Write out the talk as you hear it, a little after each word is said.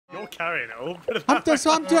not carrying it all.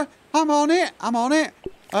 I'm on it. I'm on it.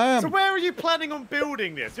 So where are you planning on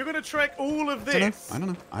building this? You're going to trek all of this? I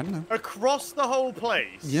don't know. Across the whole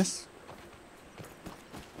place? Yes.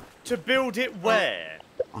 To build it where?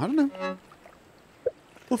 I don't know.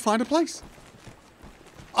 We'll find a place.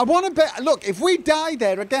 I want to bet. Look, if we die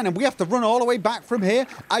there again and we have to run all the way back from here,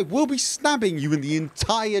 I will be stabbing you in the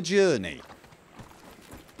entire journey.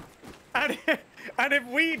 And if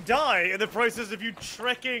we die in the process of you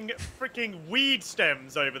trekking freaking weed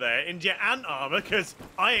stems over there into your ant armor, because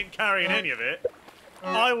I ain't carrying any of it,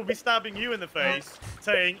 I will be stabbing you in the face,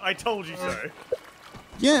 saying, I told you so.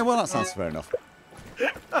 Yeah, well, that sounds fair enough.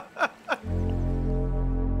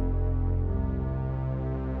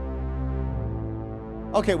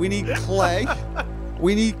 Okay, we need clay.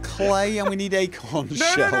 We need clay and we need acorn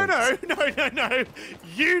shells. No.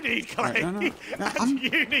 You need clay. No, and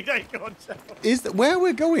you need acorn shells. Where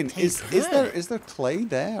we're going? Is there clay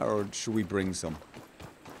there, or should we bring some?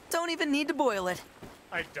 Don't even need to boil it.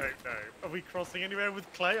 I don't know. Are we crossing anywhere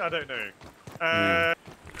with clay? I don't know.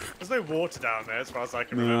 There's no water down there as far as I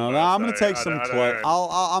can remember. No, I'm gonna take some clay.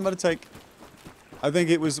 I'm gonna take. I think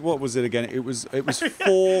it was, what was it again? It was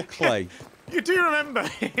 4 clay. You do remember,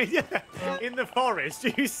 yeah, in the forest,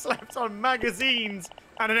 you slept on magazines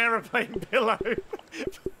and an aeroplane pillow.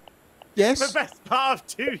 Yes. For the best part of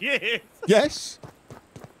 2 years. Yes.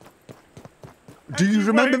 Do you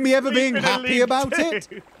remember me ever being happy about it?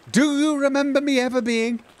 Do you remember me ever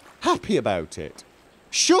being happy about it?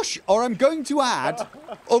 Shush, or I'm going to add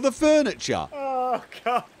other furniture. Oh,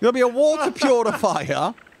 God. There'll be a water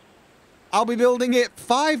purifier. I'll be building it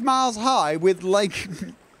 5 miles high with, like,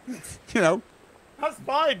 you know. That's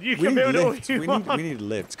fine. You can build it all you want. We need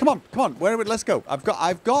lifts. Come on. Let's go. I've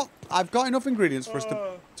got enough ingredients for us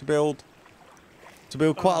to build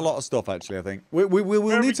quite a lot of stuff. Actually, I think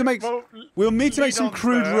we'll need to make some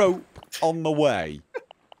crude rope on the way.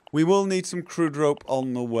 We will need some crude rope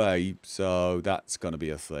on the way, so that's going to be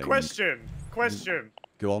a thing. Question.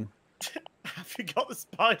 Go on. Have you got the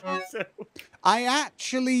spider silk? I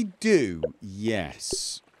actually do.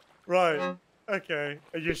 Yes. Right. Okay.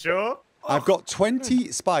 Are you sure? I've got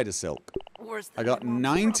 20 spider silk. I got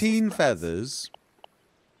 19 feathers.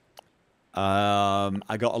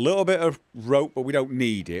 I got a little bit of rope, but we don't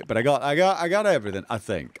need it. But I got everything. I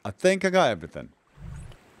think I got everything.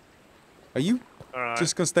 Are you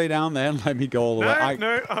just gonna stay down there and let me go all the way?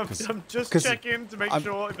 No. I'm just checking to make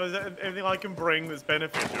sure if there's anything I can bring that's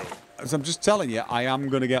beneficial. So I'm just telling you, I am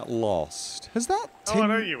gonna get lost. Has that? I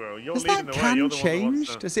know you will. You're has leading that the way. You're can the changed?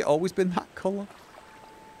 one Has it always been that colour?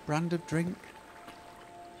 Brand of drink?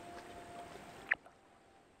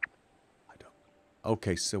 I don't.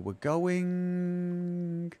 Okay, so we're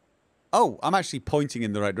going. Oh, I'm actually pointing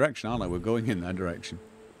in the right direction, aren't I? We're going in that direction.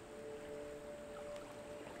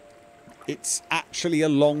 It's actually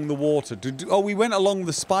along the water. Oh, we went along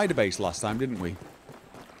the spider base last time, didn't we?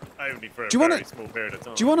 Only for a very small period of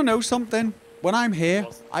time. Do you want to know something? When I'm here,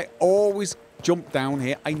 I always jump down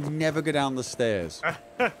here. I never go down the stairs.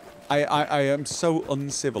 I am so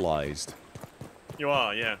uncivilized. You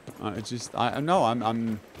are, yeah.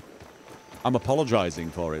 I'm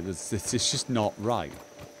apologizing for it. It's just not right.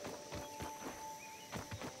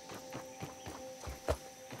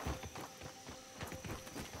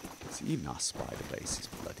 Even our spider base is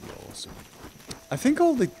bloody awesome. I think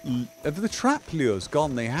all the trap lures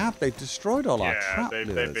gone. They've destroyed all our trap lures.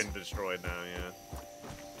 They've been destroyed now.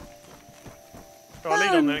 Yeah.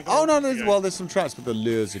 Lead on then. Oh no, there's some traps, but the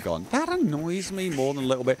lures are gone. That annoys me more than a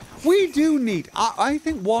little bit. We do need. I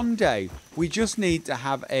think one day we just need to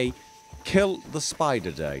have a kill the spider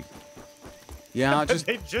day. Yeah,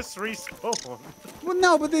 they just respawn. Well,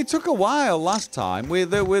 no, but they took a while last time. We'd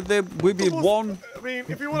be one. I mean,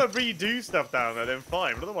 if you want to redo stuff down there, then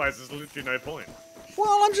fine. But otherwise, there's literally no point. Well,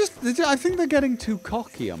 I think they're getting too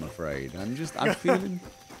cocky. I'm afraid.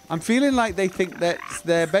 I'm feeling like they think that's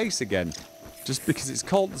their base again, just because it's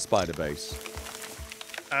called the spider base.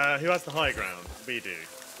 Who has the high ground? We do.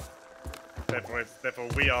 Therefore,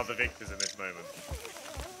 we are the victors in this moment.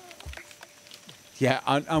 Yeah,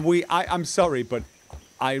 and I'm sorry, but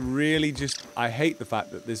I really I hate the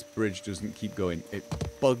fact that this bridge doesn't keep going. It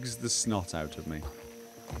bugs the snot out of me.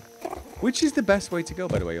 Which is the best way to go,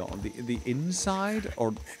 by the way? On the inside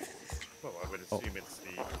or? Well, I would assume it's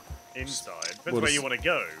the inside. Depends where you want to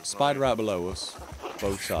go. Spider out below us,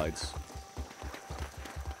 both sides.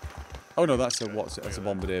 Oh no, that's a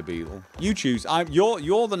bombardier beetle. You choose.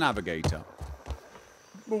 You're the navigator.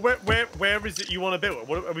 Well, where is it you want to build?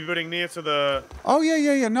 What are we building near to the? Oh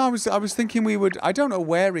yeah. No, I was thinking we would. I don't know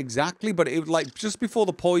where exactly, but it was like just before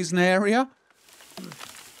the poison area.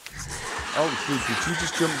 Oh, dude, did you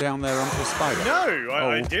just jump down there onto a spider? No,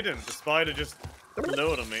 I didn't. The spider just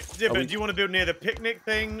lured on me. Yeah, but do you want to build near the picnic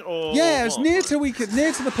thing or? Yeah, as near to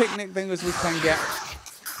the picnic thing as we can get.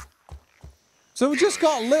 So we've just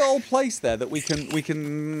got a little place there that we can,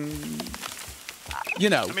 you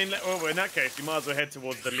know. I mean, well, in that case, you might as well head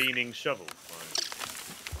towards the leaning shovel. Right.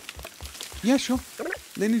 Yeah, sure.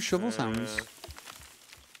 Leaning shovel sounds.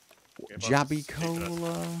 Jabby cola.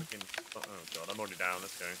 Oh god, I'm already down.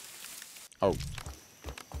 Let's go. Oh.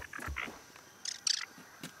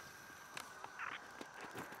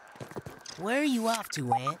 Where are you off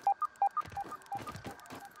to, Ant?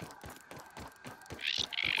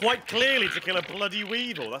 Quite clearly to kill a bloody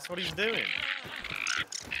weevil. That's what he's doing.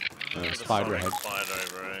 Spider ahead. Spider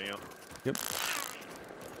over here. Yep.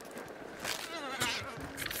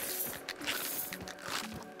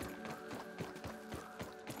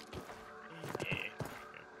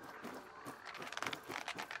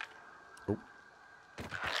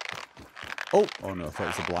 Oh no, I thought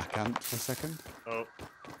it was a black ant for a second. Oh,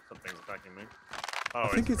 something's attacking me. Oh, I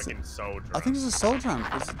think it's a freaking soldier. I think it's a soldier ant.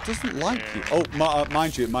 It doesn't like you. Oh,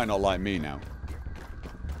 mind you, it might not like me now.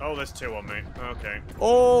 Oh, there's two on me. Okay.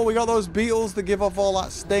 Oh, we got those beetles that give off all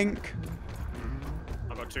that stink.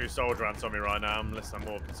 I've got two soldier ants on me right now, unless I'm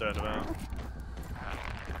more concerned about.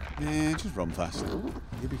 Yeah, just run fast.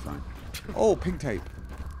 You'll be fine. Oh, pink tape.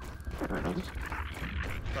 Right,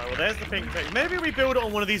 well, there's the pink tape. Maybe we build it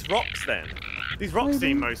on one of these rocks then. These rocks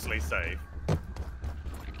seem mostly safe.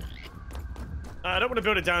 I don't want to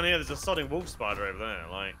build it down here. There's a sodding wolf spider over there.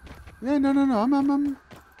 Like. Yeah, no. I'm.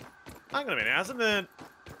 Hang on a minute. Hasn't the?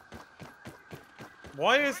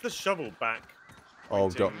 Why is the shovel back? Oh,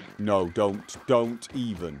 don't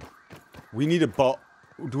even. We need a bot.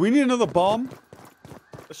 Do we need another bomb?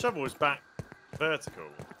 The shovel is back vertical.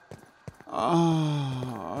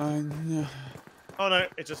 Oh, Oh no,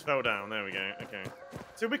 it just fell down. There we go. Okay.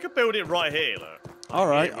 So we could build it right here, look. All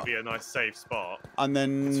right. It would be a nice safe spot. And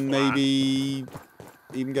then maybe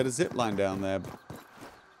even get a zip line down there.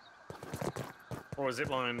 Or a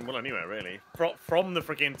zip line, well, anywhere really. From the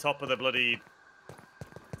freaking top of the bloody.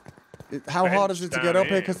 How hard is it to get up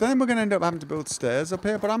here? Because then we're going to end up having to build stairs up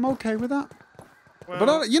here. But I'm okay with that. Well,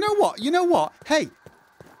 but you know what? You know what? Hey,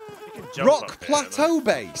 rock plateau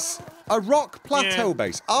base. A rock plateau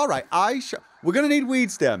base. All right, we're going to need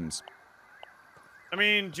weed stems. I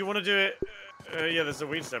mean, do you want to do it? Yeah, there's a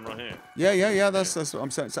weed stem right here. Yeah. That's what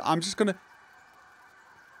I'm saying. So I'm just going to.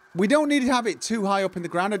 We don't need to have it too high up in the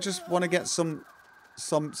ground. I just want to get some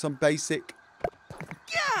basic.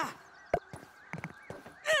 Yeah.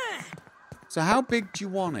 So how big do you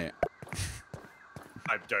want it?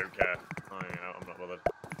 I don't care. I'm not bothered.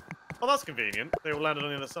 Oh, that's convenient. They all landed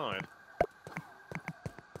on the other side.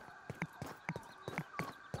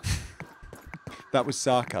 That was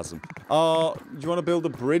sarcasm. Do you want to build a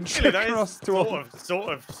bridge across to all?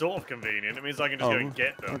 Sort of convenient. It means I can just go and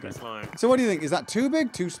get them. Okay. It's like... So what do you think? Is that too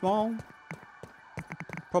big? Too small?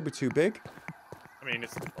 Probably too big. I mean,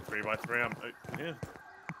 it's 3x3. Yeah.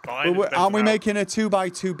 Fine. But aren't we making a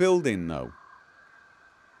 2x2 building though?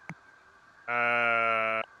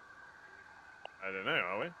 I don't know.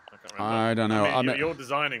 Are we? I don't know. I mean, you're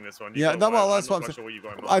designing this one. Yeah, well, that's what I'm sure what you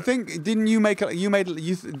got in mind. I think didn't you make it?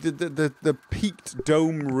 The peaked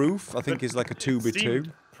dome roof. I think is like a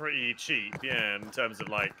 2x2. Pretty cheap, yeah, in terms of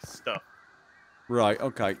like stuff. Right.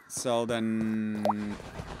 Okay. So then.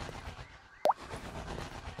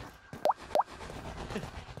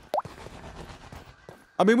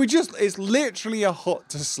 I mean, it's literally a hut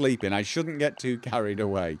to sleep in. I shouldn't get too carried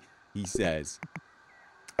away, he says.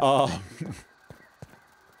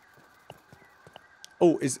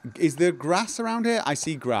 Oh, is there grass around here? I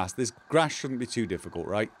see grass. This grass shouldn't be too difficult,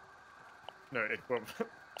 right? No, it won't.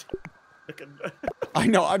 I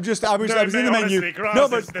know. I was in the menu. Grass No,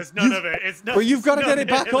 but there's none of it. It's not. But you've got to get it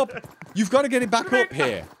back up. You've got to get it back up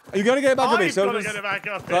here. You got to get it back up here. I've got to get it back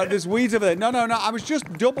up here. Right, there's weeds over there. No. I was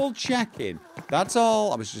just double checking. That's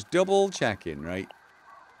all. I was just double checking, right?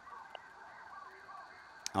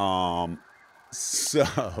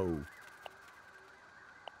 So.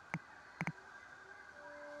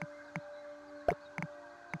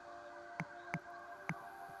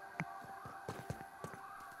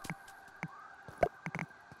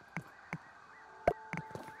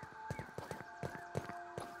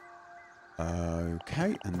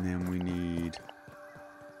 Okay, and then we need...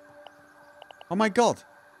 Oh my god!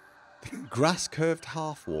 Grass curved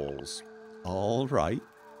half walls. Alright.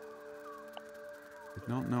 Did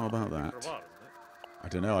not know about that. I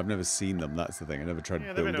don't know, I've never seen them, that's the thing. I never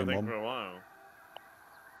tried building one. For a while.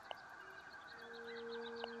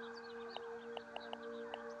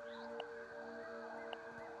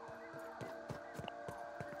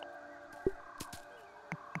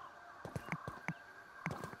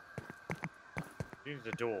 You need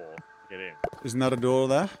a door to get in. Isn't that a door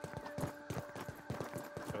there?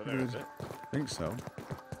 Oh, there is it. I think so.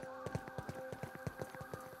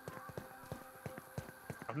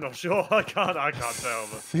 I'm not sure. I can't tell. I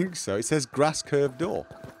But... think so. It says grass curved door.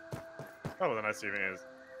 Oh, well, then I assume it is.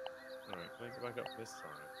 Alright, let's go back up this side.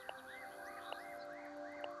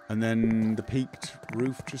 And then the peaked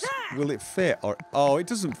roof just will it fit or it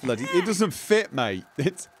doesn't it doesn't fit, mate.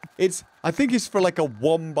 It's I think it's for like a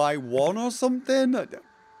 1x1 or something.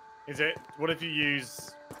 Is it? What if you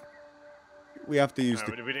use? We have to use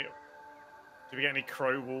No, did we get any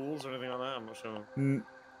crow walls or anything like that? I'm not sure.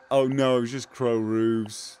 Oh no, it was just crow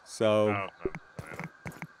roofs. So Oh, no.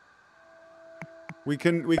 we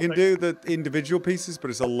can do the individual pieces, but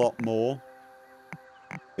it's a lot more.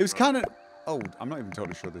 It was kind of. Oh, I'm not even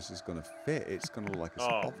totally sure this is going to fit. It's going to look like it's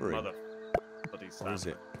hovering. Mother bloody Or is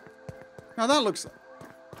stamp. it? Now that looks...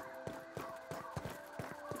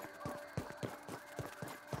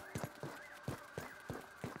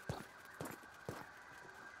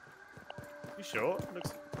 You sure? That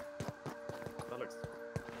looks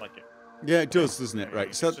like it. Yeah, it does, doesn't it?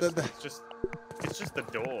 Right. So it's just the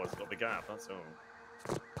door. It's got the gap. That's all.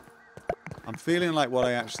 I'm feeling like what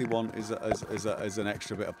I actually want is an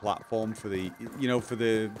extra bit of platform for the for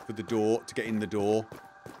the door to get in the door.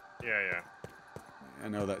 Yeah. I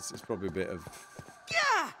know it's probably a bit of.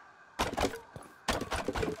 Yeah.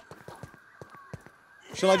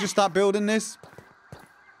 Shall I just start building this?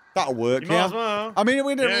 That'll work. You might Yeah. as well. I mean,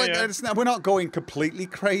 we don't Yeah. we're not going completely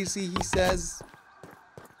crazy. He says.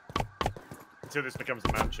 Until this becomes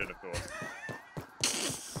a mansion, of course.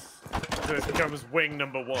 So it becomes wing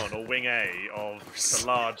number 1 or wing A of the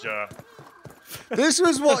larger. This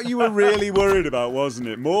was what you were really worried about, wasn't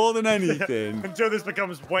it? More than anything. Until this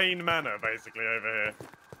becomes Wayne Manor, basically, over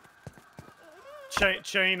here.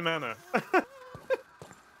 Chain Manor.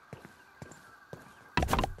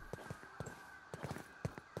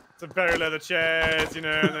 Some very leather chairs, and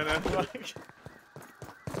then like.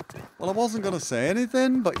 Well, I wasn't gonna say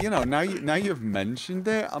anything, but now you've mentioned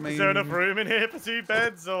it. I mean, Is there enough room in here for 2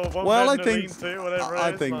 beds or one well, bed I and a think lean-to, whatever it I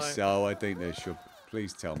is? think like... so. I think there should.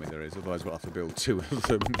 Please tell me there is. Otherwise, we'll have to build 2 of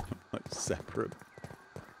them like separate,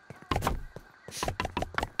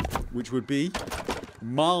 which would be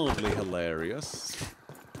mildly hilarious.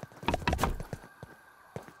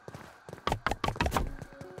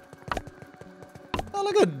 Oh,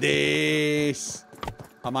 look at this!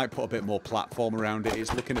 I might put a bit more platform around it.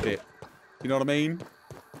 It's looking a bit. You know what I mean?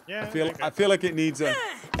 Yeah. I feel like it needs a.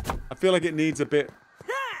 I feel like it needs a bit.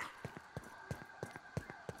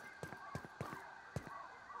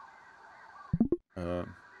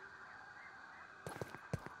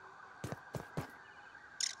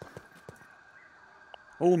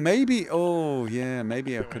 Oh, maybe. Oh, yeah.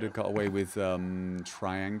 Maybe I could have got away with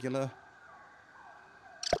triangular,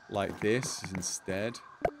 like this instead.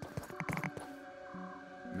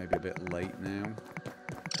 Maybe a bit late now.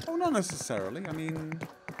 Oh, not necessarily. I mean,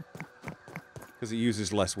 because it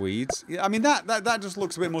uses less weeds. Yeah, I mean that just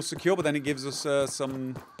looks a bit more secure, but then it gives us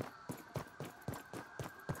some.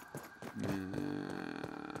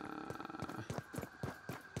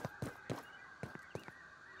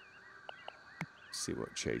 See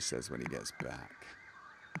what Chase says when he gets back.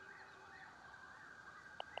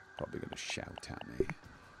 Probably going to shout at me.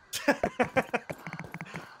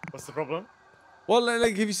 What's the problem? Well,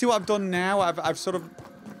 like, if you see what I've done now, I've sort of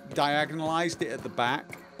diagonalized it at the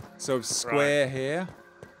back, so square here.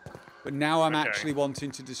 But now I'm actually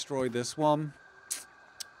wanting to destroy this one.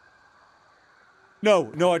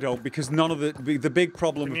 No, I don't, because none of the big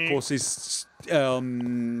problem, of course, is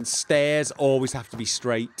stairs always have to be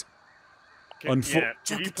straight. Can you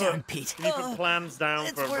Pete. put plans down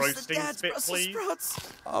for a roasting Dad's spit, Brussels please? sprouts.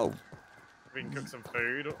 Oh. We can cook some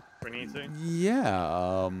food if we need to.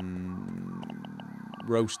 Yeah,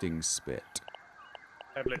 roasting spit.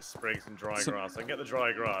 Pebblets, sprigs, and dry grass. I can get the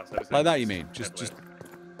dry grass. Like that, you mean? Just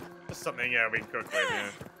something, yeah, we can cook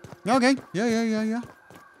with, yeah. Okay. Yeah. Yeah.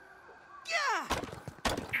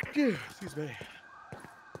 Excuse me.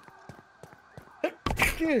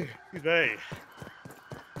 Excuse me.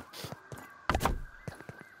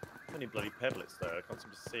 How many bloody pebblets, though? I can't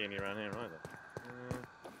seem to see any around here either.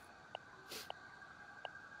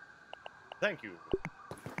 Thank you.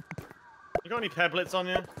 You got any pebblets on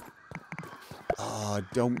you? I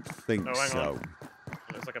don't think Oh, hang so. on.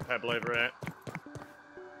 Looks like a pebble over here.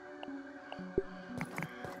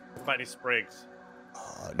 What about any sprigs?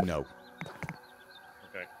 No.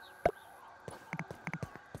 Okay.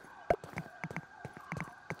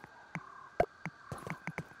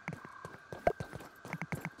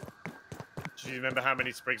 Do you remember how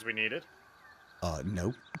many sprigs we needed?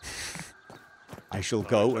 No. I shall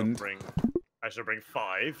go and... I shall bring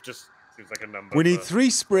 5. Just seems like a number. We need 3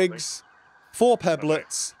 sprigs, 4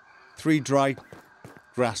 pebblets, 3 dry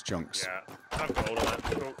grass chunks. Yeah, I've got all of that.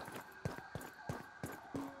 Cool.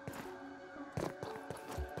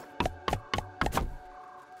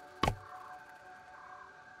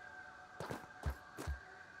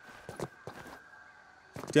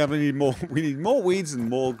 Definitely need more. We need more weeds and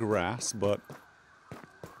more grass, but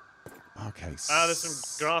okay. There's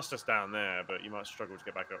some grass just down there, but you might struggle to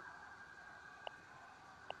get back up.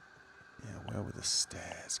 Yeah, where were the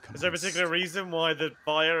stairs? Come is there a particular reason why the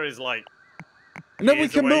fire is like? No, we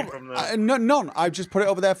can move. From the... none. I've just put it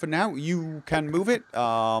over there for now. You can move it.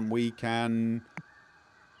 We can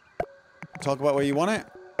talk about where you want it.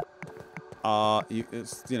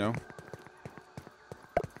 It's you know.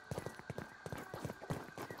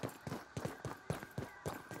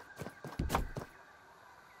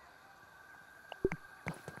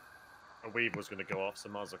 Weave was going to go off, so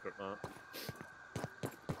might as well cook that.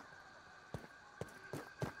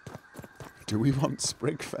 Do we want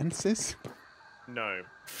sprig fences? No.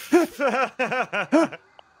 I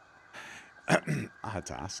had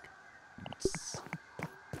to ask.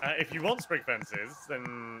 If you want sprig fences,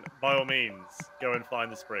 then by all means, go and find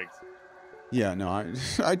the sprigs. Yeah, no, I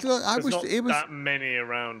There's was. Not It was that many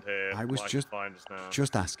around here. I was just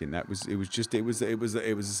asking. It was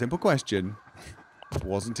a simple question.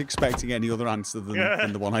 Wasn't expecting any other answer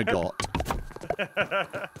than the one I got.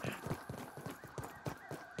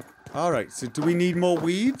 Alright, so do we need more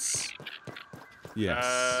weeds? Yes.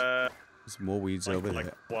 There's more weeds over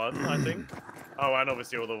there. 1, I think. Oh, and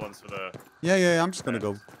obviously all the ones for the... Yeah, I'm just going to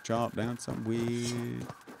go chop down some weed.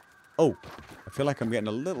 Oh, I feel like I'm getting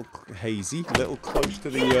a little hazy, a little close to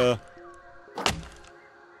the...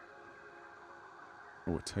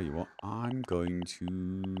 Oh, I'll tell you what, I'm going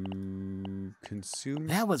to consume...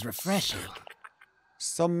 That was refreshing.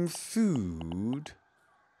 Some food.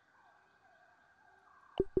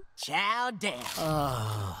 Chow down.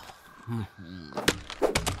 Oh.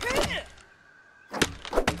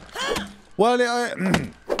 Well,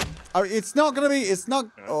 it's not going to be... It's not...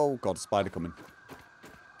 Oh, God, spider coming.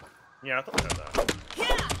 Yeah, I thought I heard that.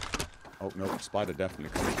 Oh, no, spider definitely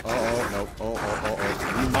coming. Oh, no.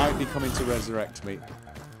 Oh. You might be coming to resurrect me.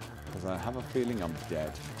 Because I have a feeling I'm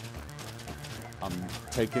dead. I'm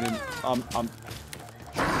taking him... Oh,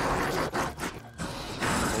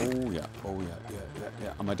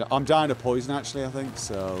 yeah. I'm dying of poison, actually, I think,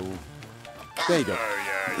 so... There you go. Oh,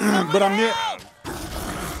 yeah. But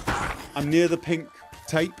I'm near the pink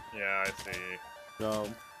tape. Yeah, I see. So...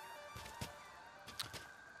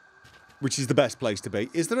 Which is the best place to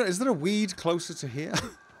be. Is there a weed closer to here?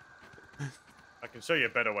 I can show you a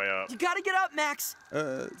better way up. You gotta get up, Max.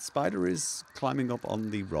 Spider is climbing up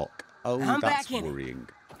on the rock. Oh, I'm that's back in. worrying.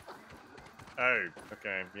 Oh,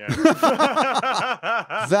 okay, yeah.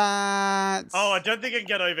 That's... Oh, I don't think I can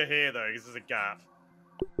get over here, though, because there's a gap.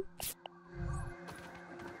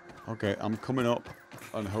 Okay, I'm coming up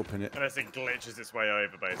and hoping it... Unless it glitches its way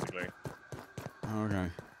over, basically.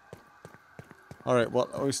 Okay. Alright, well,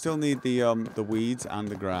 we still need the weeds and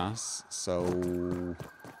the grass, so...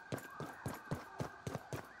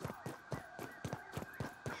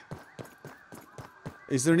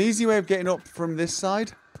 Is there an easy way of getting up from this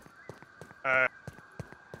side?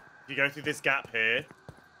 You go through this gap here.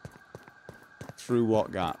 Through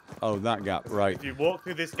what gap? Oh, that gap, right. If you walk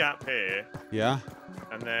through this gap here. Yeah?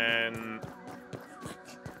 And then...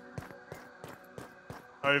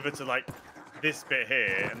 over to, like, this bit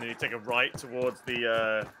here, and then you take a right towards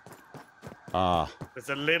the, There's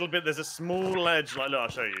a little bit, there's a small ledge, like, look, I'll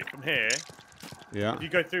show you. From here. Yeah. If you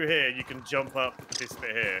go through here, you can jump up this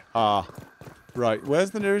bit here. Right.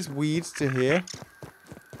 Where's the nearest weeds to here?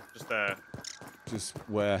 Just there. Just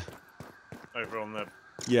where? Over on the...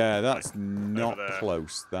 Yeah, that's not there.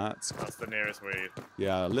 close. That's the nearest weed.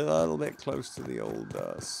 Yeah, a little bit close to the old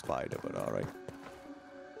spider, but alright.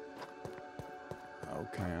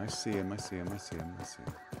 Okay, I see him. Okay,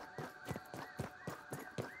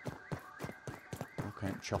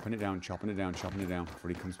 I'm chopping it down before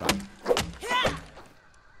he comes back.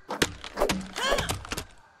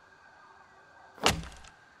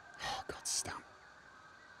 Oh, God, stamp.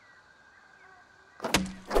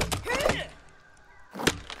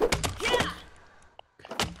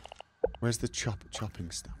 Where's the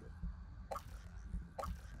chopping stamp?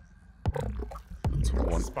 That's what I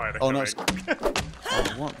want. Spider oh, no. coming.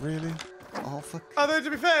 Oh, what, really? Oh, fuck. Although, to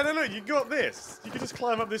be fair, no, look, you got this. You can just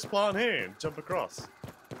climb up this plant here and jump across.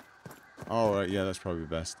 Oh, right, yeah, that's probably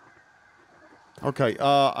best. Okay,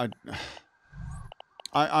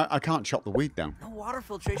 I can't chop the weed down. No water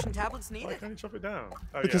filtration tablets Why needed. can't you chop it down?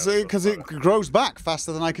 Oh, Because yeah, it grows back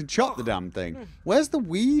faster than I can chop the damn thing. Where's the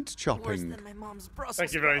weed Worse chopping? than my mom's Brussels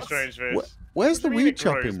Thank you very sprouts. strange fish. Where's the What do you mean weed it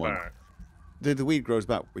grows chopping one? back? The weed grows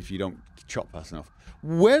back if you don't chop fast enough.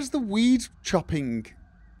 Where's the weed chopping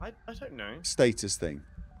I don't know. status thing?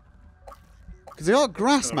 Because I got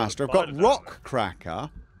Grassmaster, I've got Spider down Rock Cracker.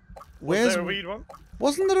 Where's Was there a weed one?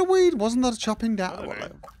 Wasn't there a weed? Wasn't that a chopping down? I don't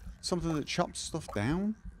know. Something that chops stuff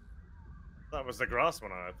down? That was the grass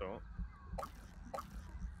one, I thought.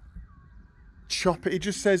 Chop it. It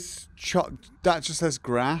just says chop. That just says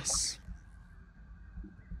grass.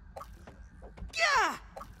 Yeah.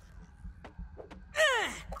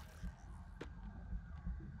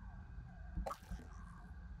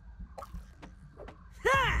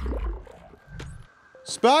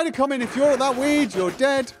 Spider coming. If you're at that weed, you're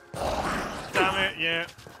dead. Damn it, yeah.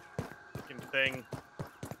 Fucking thing.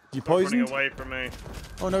 You Stop running poisoned? away from me.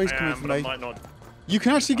 Oh no, he's I coming am, for but I me. might not. You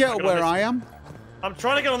can actually get I'm up gonna where miss- I am. I'm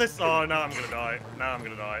trying to get on this. Oh, no, I'm gonna die. Now I'm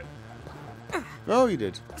gonna die. Oh, you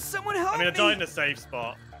did. Someone help I mean, I me. died in a safe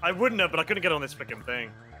spot. I wouldn't have, but I couldn't get on this freaking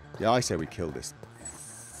thing. Yeah, I say we kill this.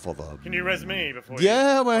 For the. Can you res me before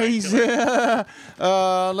Yeah, you... well, Right, he's. kill it?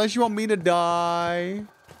 Unless you want me to die.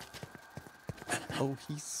 Oh,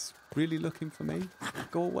 he's really looking for me.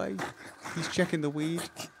 Go away. He's checking the weed.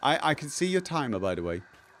 I can see your timer, by the way.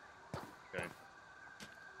 Okay.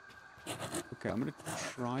 Okay, I'm gonna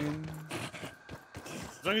try and.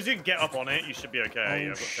 As long as you can get up on it, you should be okay.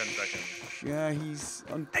 Oh, I've got 10 seconds. Yeah, he's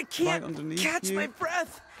I right can't underneath catch you. my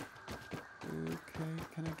breath. Okay,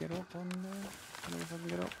 can I get up on there? I don't know if I can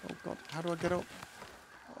get up. Oh god, how do I get up?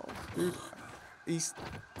 Oh, dude, he's.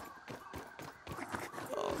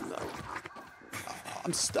 Oh no,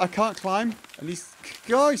 I can't climb, and he's.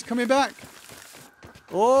 Oh, he's coming back.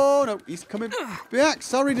 Oh no, he's coming back.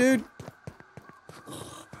 Sorry, dude.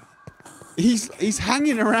 He's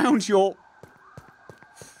hanging around your.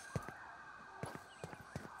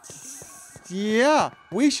 Yeah,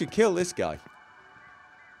 we should kill this guy.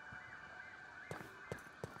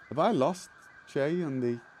 Have I lost Jay on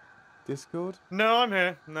the Discord? No, I'm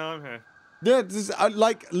here. No, I'm here. Yeah, I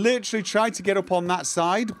like literally tried to get up on that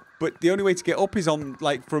side, but the only way to get up is on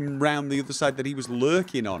like from round the other side that he was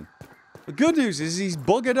lurking on. The good news is he's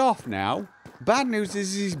buggered off now. Bad news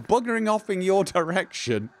is he's buggering off in your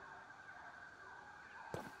direction.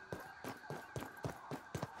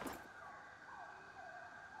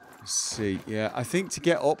 Let's see, yeah, I think to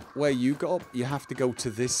get up where you got up, you have to go to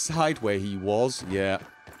this side where he was. Yeah.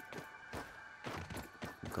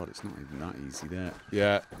 Oh god, it's not even that easy there.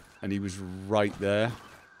 Yeah, and he was right there.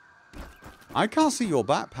 I can't see your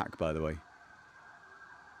backpack, by the way.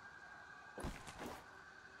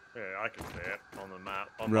 Yeah, I can see it on the map.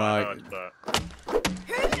 On Right. my HUD, but...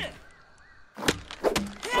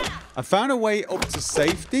 I found a way up to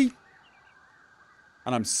safety.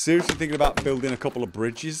 And I'm seriously thinking about building a couple of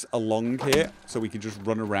bridges along here so we can just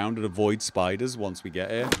run around and avoid spiders once we get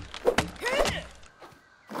here.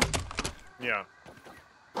 Yeah.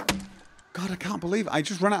 God, I can't believe it. I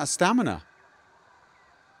just ran out of stamina.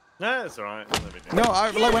 No, it's alright. No,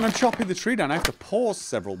 like when I'm chopping the tree down, I have to pause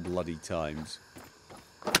several bloody times.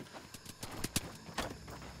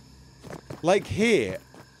 Like here,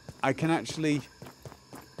 I can actually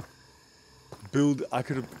build. I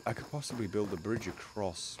could possibly build a bridge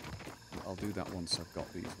across. I'll do that once I've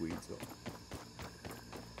got these weeds up.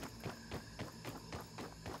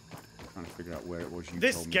 Trying to figure out where it was you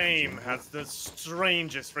This told me game to do. has the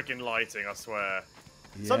strangest freaking lighting, I swear.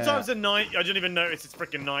 Yeah. Sometimes at night, I don't even notice it's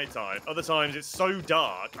freaking nighttime. Other times, it's so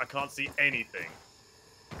dark, I can't see anything.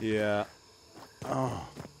 Yeah. Oh.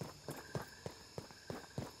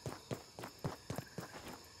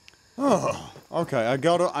 Oh. Okay, I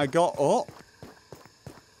got up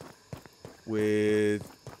with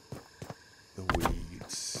the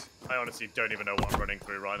weeds. I honestly don't even know what I'm running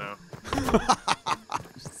through right now.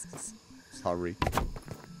 Sorry.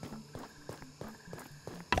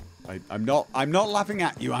 I'm not laughing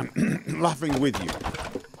at you. I'm laughing with you.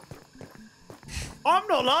 I'm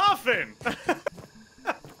not laughing!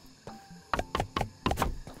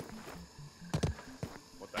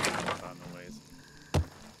 What the heck is that noise?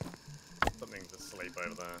 Something's asleep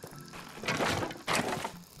over there.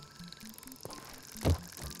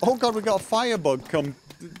 Oh god, we got a firebug come.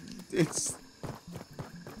 It's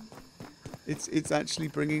actually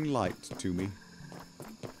bringing light to me.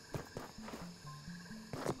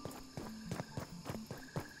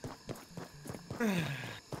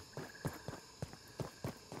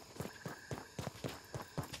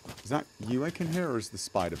 Is that you I can hear, or is the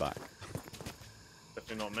spider back?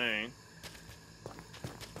 Definitely not me.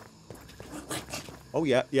 Oh,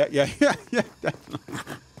 yeah, yeah, yeah, yeah, yeah, definitely.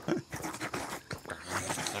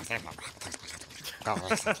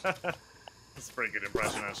 That's a pretty good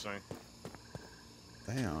impression, actually.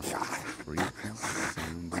 They are creepy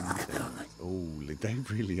sounding things. Holy, they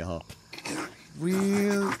really are.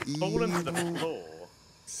 Real Fallen to the evil floor.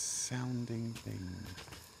 sounding things.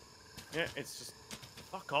 Yeah, it's just...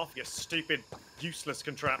 Fuck off, you stupid, useless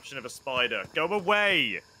contraption of a spider. Go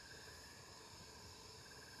away!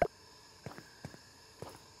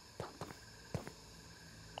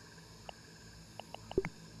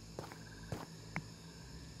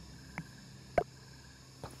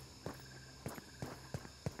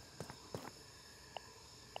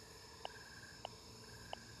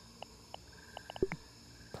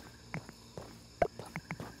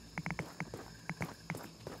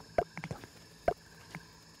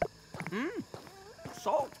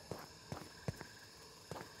 Salt.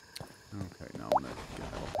 Okay, now I'm going to get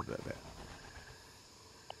off a bit.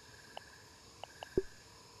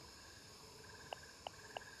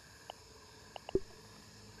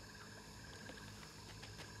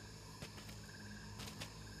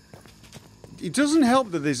 It doesn't help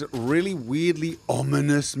that there's really weirdly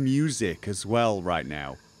ominous music as well right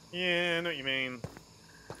now. Yeah, I know what you mean.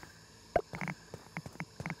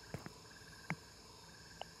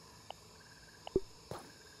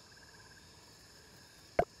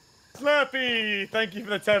 Slurpee! Thank you for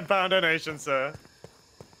the £10 donation, sir.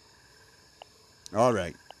 All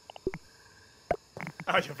right.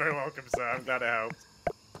 Oh, you're very welcome, sir. I'm glad it helped.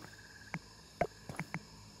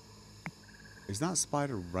 Is that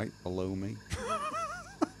spider right below me?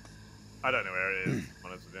 I don't know where it is,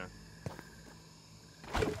 honest with you.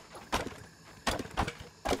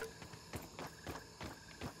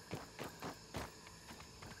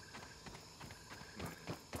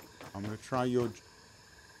 I'm going to try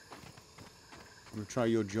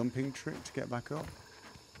your jumping trick to get back up.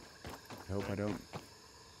 I hope I don't.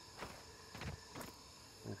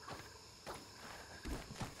 Oh.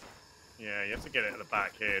 Yeah, you have to get it at the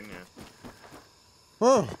back here, don't you?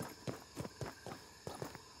 Oh.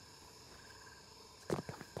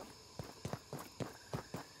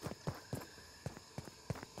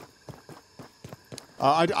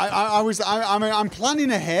 I'm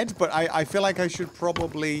planning ahead, but I feel like I should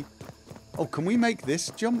probably. Oh, can we make this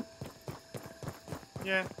jump?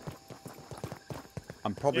 Yeah.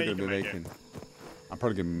 I'm probably Yeah, going to be making. I'm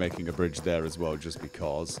probably going to be making a bridge there as well, just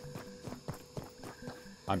because.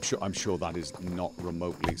 I'm sure that is not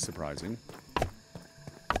remotely surprising.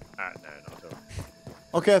 No, not at all.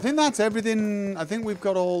 Okay, I think that's everything. I think we've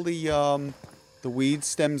got all the weed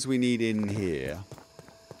stems we need in here.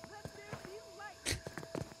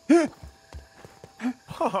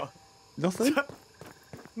 Nothing.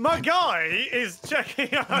 My guy is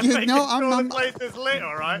checking out, Yeah, making no, sure the place is lit,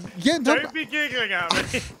 alright? Yeah, don't be giggling at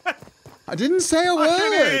me. I didn't say a word. I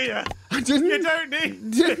can hear you. I didn't. You don't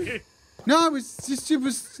need to. No, it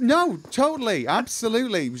was no, totally,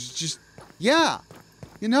 absolutely. It was just, yeah,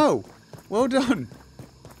 you know, well done.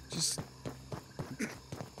 Just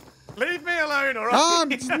leave me alone,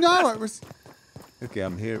 alright? No, it was. Okay,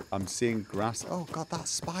 I'm here. I'm seeing grass. Oh God, that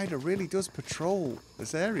spider really does patrol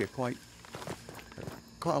this area quite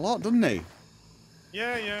a lot, doesn't he?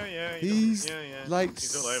 Yeah. He's like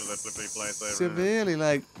he's all over the flippy place. Severely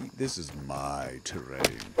like, this is my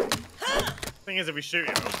terrain. Thing is, if we shoot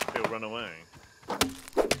him, he'll run away.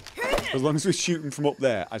 As long as we shoot him from up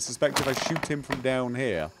there. I suspect if I shoot him from down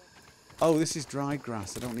here. Oh, this is dry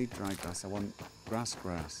grass. I don't need dry grass. I want grass.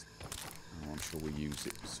 Oh, I'm sure we'll use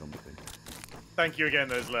it for something. Thank you again,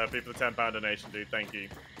 those people, for the £10 donation, dude. Thank you.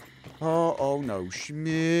 Oh no.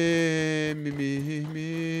 Me.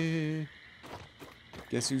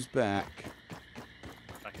 Guess who's back?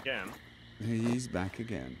 Back again? He's back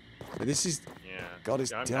again. But this is... Yeah. God,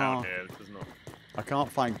 it's I'm dark. down here. This is not... I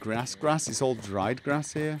can't find grass. It's all dried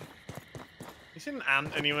grass here. You seen an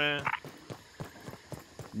ant anywhere?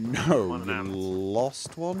 No, the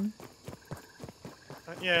lost one?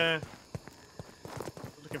 Yeah.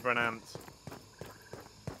 Looking for an ant.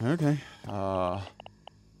 Okay.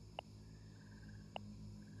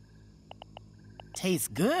 Tastes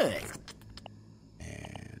good.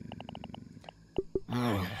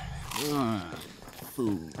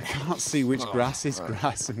 Food. I can't see which grass is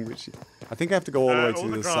grass and which... I think I have to go all the way to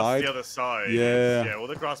the grass side. The other side. Yeah. Yeah, well,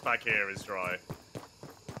 the grass back here is dry.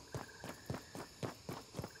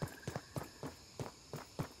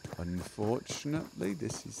 Unfortunately,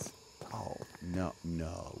 this is... Oh, no.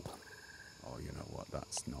 Oh, you know what?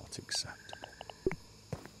 That's not acceptable.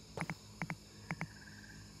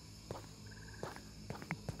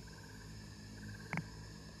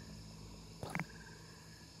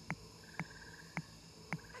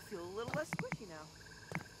 little less squishy now.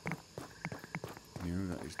 No,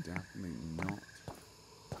 that is definitely not.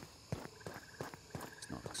 It's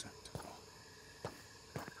not acceptable.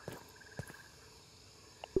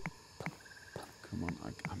 Come on,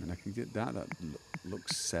 I mean, I can get that. That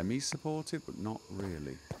looks semi-supported, but not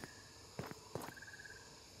really.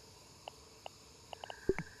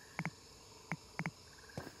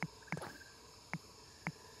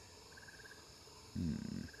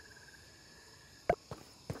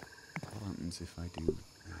 What happens if I do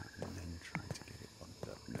that and then try to get it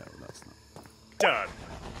under? No, that's not. Done.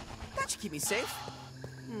 That should keep me safe.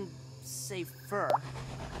 Safer.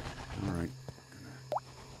 All right.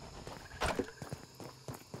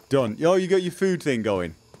 Done. Yo, you got your food thing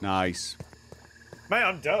going. Nice. Mate,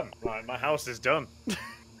 I'm done. Like, my house is done.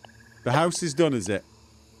 The house is done, is it?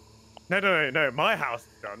 No. My house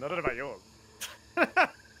is done. I don't know about yours.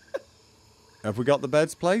 Have we got the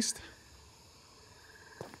beds placed?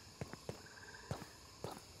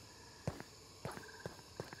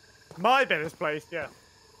 My bed is placed, yeah.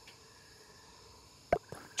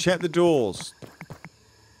 Check the doors.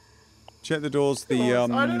 Check the doors. The I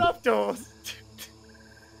don't have doors.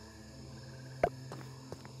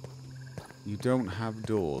 You don't have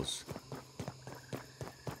doors.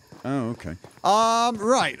 Oh, okay.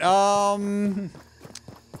 Right. I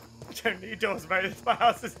don't need doors, mate. My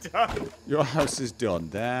house is done. Your house is done.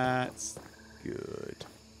 That's good.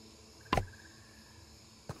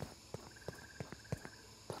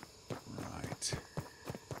 Right.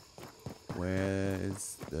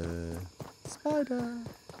 Where's the spider?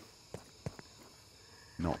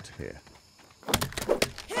 Not here.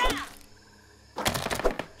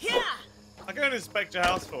 I can inspect your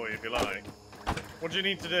house for you if you like. What do you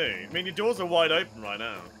need to do? I mean, your doors are wide open right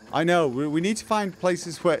now. I know. We need to find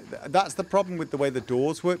places where... That's the problem with the way the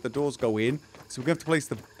doors work. The doors go in. So we're going to have to place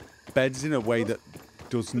the beds in a way that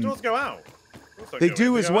doesn't... The doors go out. They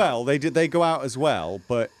do as well. They go out as well,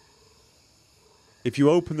 but if you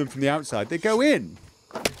open them from the outside, they go in.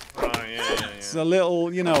 Right, yeah. It's a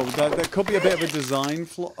little, you know, there could be a bit of a design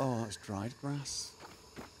flaw. Oh, it's dried grass.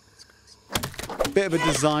 Bit of a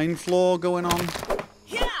design flaw going on.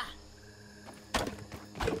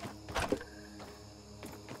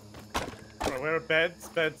 Right, where are beds?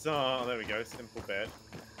 Beds are... There we go, simple bed.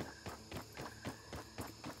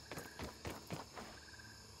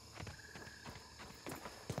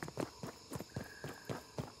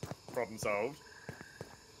 Problem solved.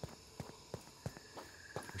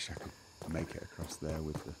 Wish I could make it across there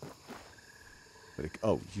with the... But it,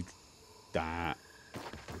 oh, you... That...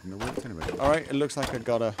 Wouldn't have worked anyway. Alright, it looks like I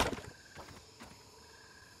gotta...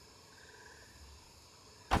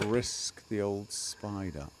 risk the old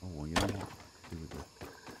spider. Oh, well, you know what? Do with it.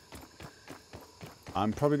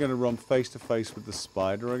 I'm probably going to run face to face with the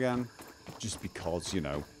spider again. Just because, you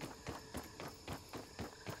know.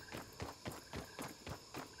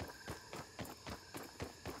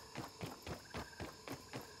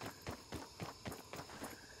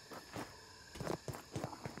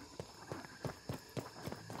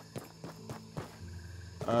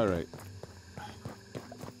 Alright.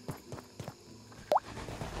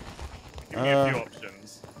 Give me a few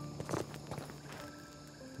options.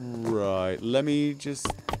 Right, let me just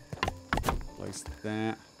place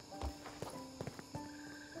that.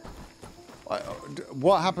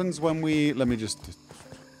 What happens when we... Let me just...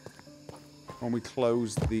 When we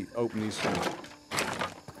close the... Open these...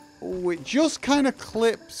 Oh, it just kind of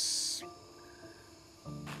clips.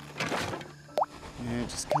 Yeah, it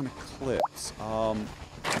just kind of clips.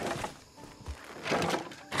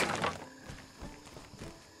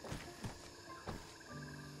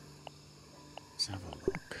 Let's have a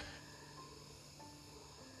look.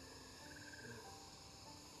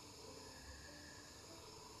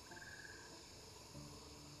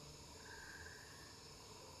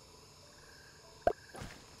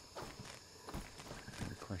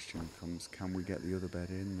 The question comes, can we get the other bed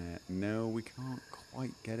in there? No, we can't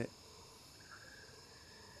quite get it.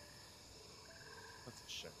 That's a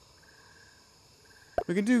shame.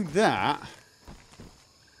 We can do that.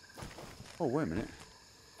 Oh, wait a minute.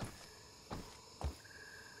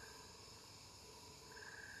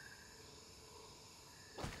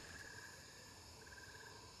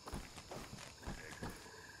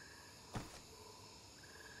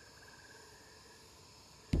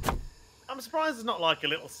 I'm surprised there's not like a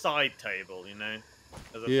little side table, you know?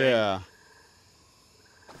 As a Yeah.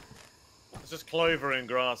 thing. It's just clover and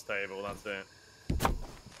grass table, that's it.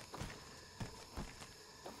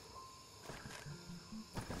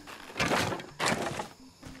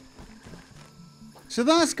 So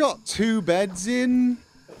that's got 2 beds in.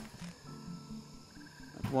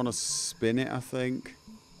 I'd want to spin it, I think.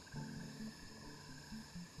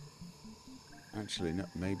 Actually, no,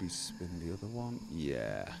 maybe spin the other one.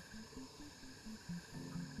 Yeah.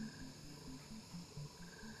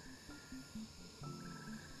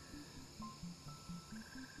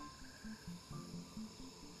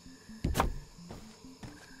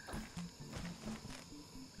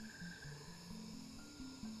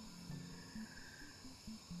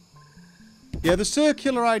 Yeah, the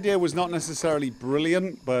circular idea was not necessarily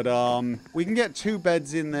brilliant, but we can get 2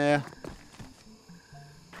 beds in there.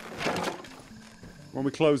 When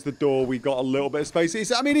we close the door, we got a little bit of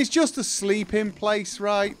space. I mean, it's just a sleeping place,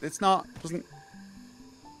 right? It's not, doesn't...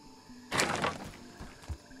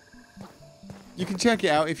 You can check it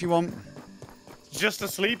out if you want. Just a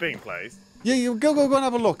sleeping place. Yeah, you go and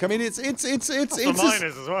have a look. I mean, it's That's what mine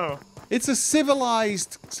is as well. It's a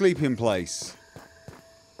civilized sleeping place.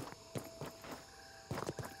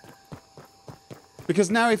 Because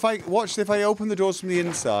now if I open the doors from the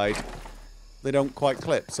inside, they don't quite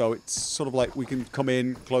clip. So it's sort of like we can come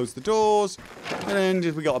in, close the doors, and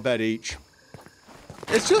then we got a bed each.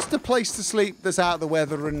 It's just a place to sleep that's out of the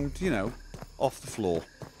weather and, you know, off the floor.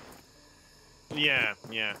 Yeah,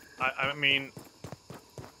 yeah. I mean,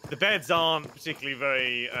 the beds aren't particularly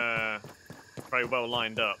very well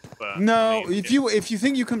lined up. But no, I mean, if you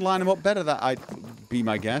think you can line them up better, that I'd be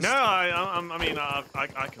my guess. No, I mean,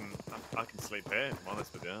 I can sleep here. If I'm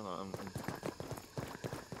honest with you.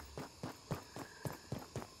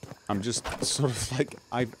 I'm just sort of like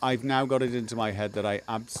I've now got it into my head that I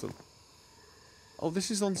absolutely. Oh, this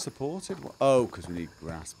is unsupported. Oh, because we need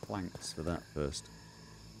grass planks for that first.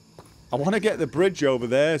 I want to get the bridge over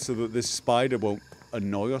there so that this spider won't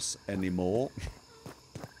annoy us anymore.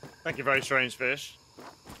 Thank you, very strange fish.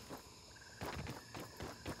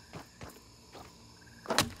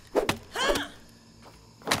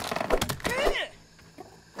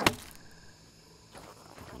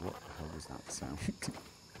 What the hell was that sound?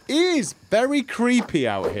 It is very creepy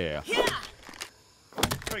out here.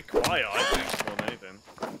 Very quiet, I think, more than anything.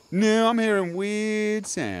 No, I'm hearing weird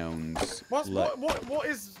sounds. What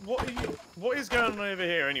is going on over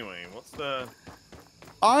here anyway? What's the?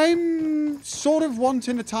 I'm sort of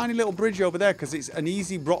wanting a tiny little bridge over there because it's an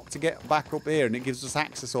easy rock to get back up here and it gives us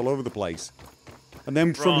access all over the place. And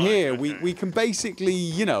then from here, we can basically,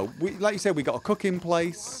 you know, like you said, we got a cooking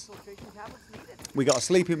place. We got a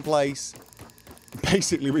sleeping place.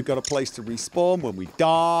 Basically, we've got a place to respawn when we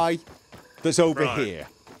die. That's over here.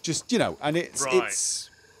 Just, you know, and it's...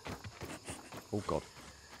 Oh, God.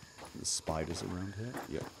 There's spiders around here.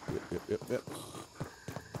 Yep.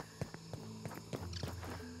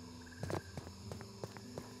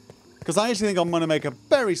 Because I actually think I'm going to make a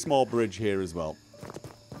very small bridge here as well.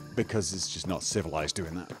 Because it's just not civilized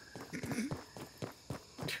doing that.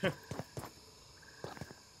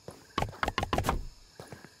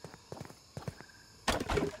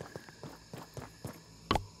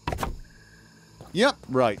 Yep,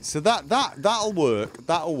 right. So that'll work.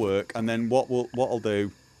 That'll work. And then what I'll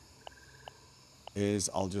do is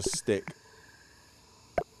I'll just stick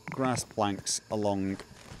grass planks along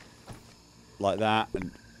like that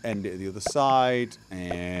and end it at the other side,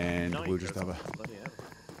 and we'll just have a. Is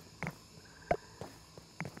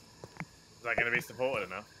that going to be supported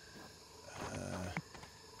enough?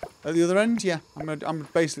 At the other end, yeah. I'm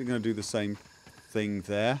basically going to do the same thing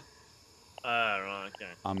there. Right,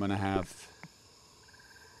 okay. I'm going to have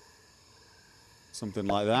something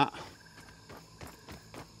like that.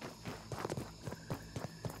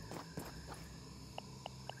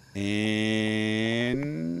 And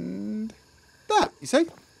that, you see?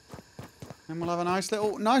 And we'll have a nice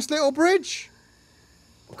little bridge.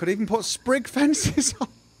 Could even put sprig fences on.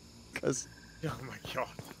 Because Oh my god.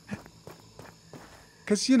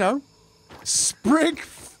 Because, you know, sprig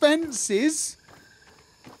fences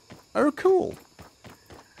are cool.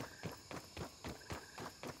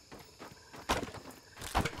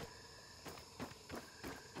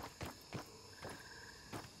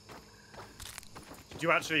 Did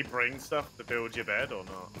you actually bring stuff to build your bed or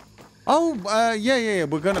not? Oh, yeah.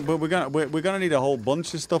 We're gonna need a whole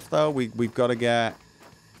bunch of stuff though. We've got to get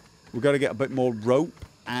a bit more rope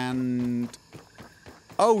and.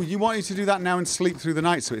 Oh, you want me to do that now and sleep through the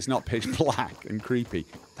night so it's not pitch black and creepy?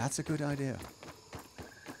 That's a good idea.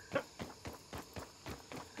 I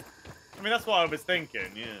mean, that's what I was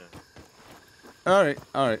thinking. Yeah. All right.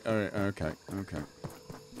 Okay.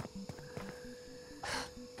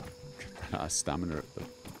 Our stamina at the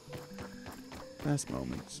best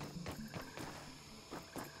moments.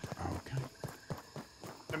 Okay.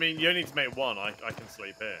 I mean, you only need to make one. I can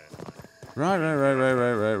sleep here. Right.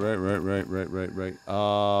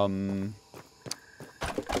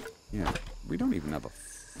 Yeah, we don't even have a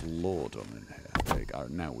floor done in here. There you go.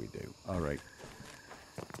 Now we do. All right.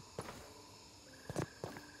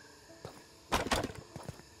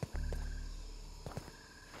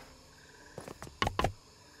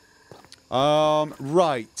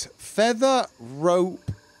 Right. Feather,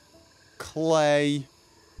 rope, clay.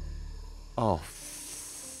 Oh.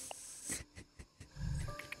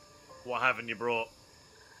 What haven't you brought?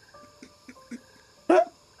 Did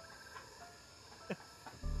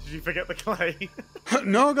you forget the clay?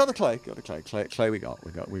 No, I got the clay. Got the clay. Clay we got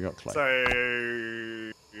clay.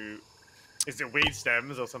 So, is it weed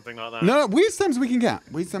stems or something like that? No, weed stems we can get.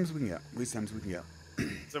 Weed stems we can get.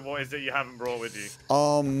 So what is it you haven't brought with you?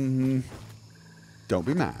 Don't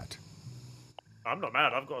be mad. I'm not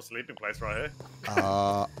mad. I've got a sleeping place right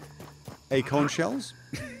here. Acorn shells.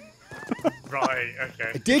 Right.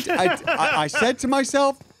 Okay. I said to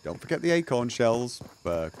myself, don't forget the acorn shells.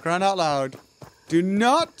 But crying out loud, do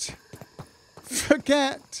not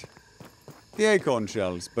forget the acorn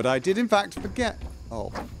shells. But I did in fact forget. Oh,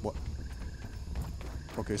 what?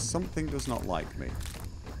 Okay, something does not like me.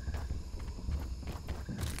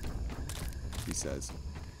 He says,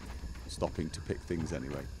 stopping to pick things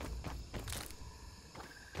anyway.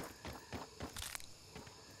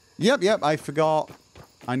 Yep, I forgot.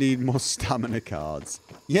 I need more stamina cards.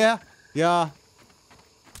 Yeah.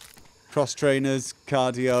 Cross trainers,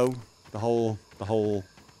 cardio, the whole.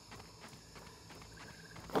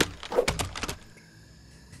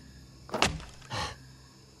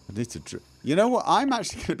 I need to. You know what? I'm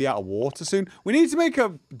actually going to be out of water soon. We need to make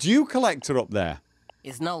a dew collector up there.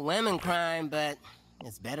 It's no lemon crime, but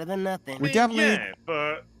it's better than nothing. We definitely. Yeah,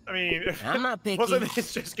 but I mean, I'm not picky. Wasn't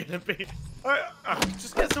this just gonna be?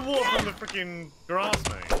 Just get some water from the freaking grass,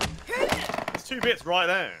 mate. There's 2 bits right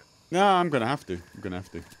there. No, I'm gonna have to.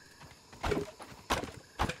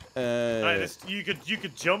 You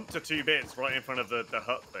could jump to 2 bits right in front of the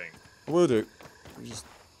hut thing. I will do. Just.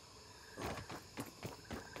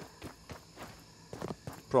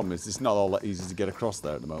 Problem is, it's not all that easy to get across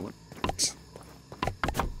there at the moment.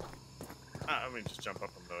 I mean, just jump up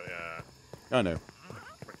on the I know.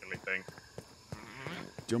 prickly thing.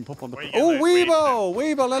 Jump up on the. Where you get Oh, those Weevil!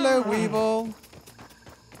 Weevil, hello, Weevil.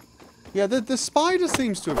 Yeah, the spider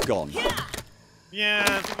seems to have gone. Yeah,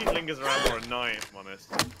 I think he lingers around more at night, if I'm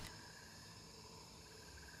honest.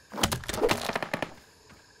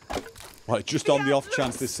 Right, just on the off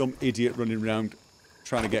chance there's some idiot running around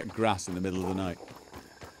trying to get grass in the middle of the night.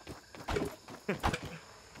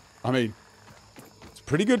 I mean, it's a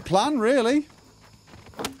pretty good plan, really.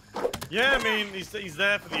 Yeah, I mean, he's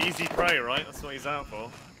there for the easy prey, right? That's what he's out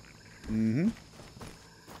for. Mm-hmm.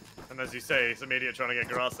 And as you say, some idiot trying to get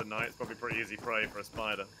grass at night is probably pretty easy prey for a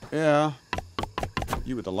spider. Yeah.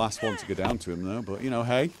 You were the last one to go down to him, though. But, you know,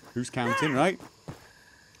 hey, who's counting, right?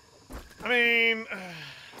 I mean,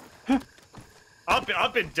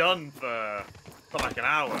 I've been done for like an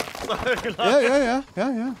hour. So, like,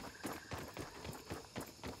 Yeah.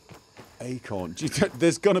 Acorn.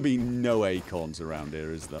 There's going to be no acorns around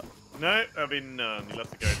here, is there? No, there'll be none. You'll have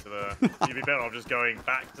to go to the... You'd be better off just going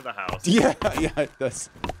back to the house. Yeah, that's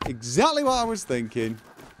exactly what I was thinking.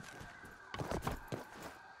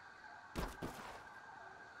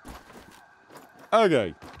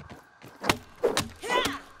 Okay.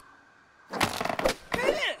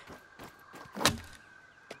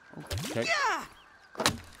 Okay.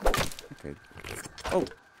 Okay. Oh.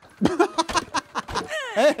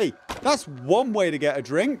 Hey, that's one way to get a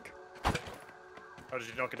drink. Or did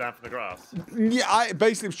you knock it down from the grass? Yeah, I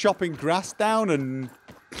basically was chopping grass down and...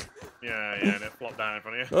 Yeah, and it flopped down in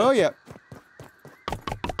front of you. Oh, yeah.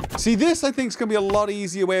 See, this, I think, is going to be a lot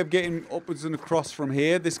easier way of getting upwards and across from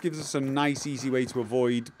here. This gives us a nice, easy way to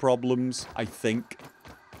avoid problems, I think.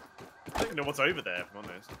 I don't know what's over there, if I'm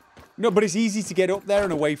honest. No, but it's easy to get up there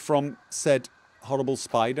and away from said horrible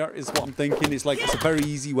spider, is what I'm thinking. It's like, it's a very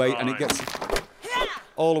easy way, and it gets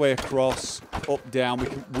all the way across, up, down. We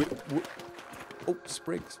can... oh,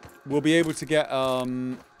 sprigs. We'll be able to get,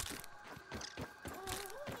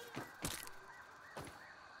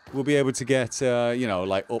 we'll be able to get, you know,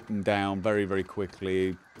 like up and down very, very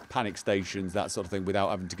quickly. Panic stations, that sort of thing, without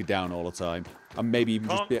having to go down all the time. And maybe even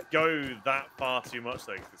Can't just... go that far too much,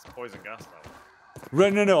 though, because it's poison gas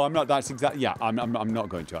now. No, I'm not. That's exactly... Yeah, I'm not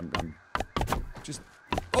going to. I'm just...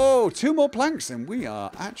 Oh, 2 more planks, and we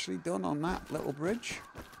are actually done on that little bridge.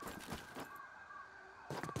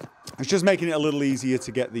 It's just making it a little easier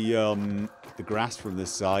to get the grass from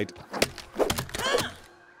this side.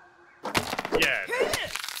 Yeah.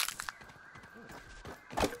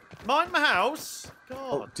 Mind my house.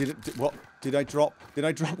 God. Oh, what? Did I drop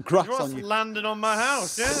grass on you? Landing on my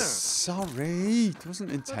house, yeah. Sorry, it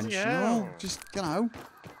wasn't intentional. hell. Just, you know,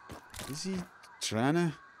 is he trying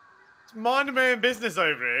to... Minding my own business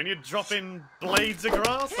over here, and you're dropping blades of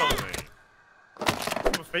grass on me.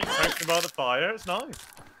 My feet toasted by the fire. It's nice.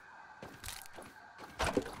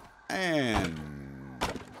 And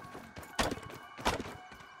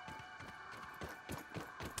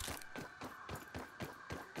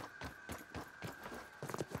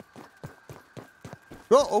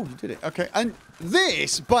oh, you did it. Okay, and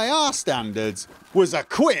this, by our standards, was a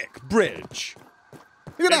quick bridge.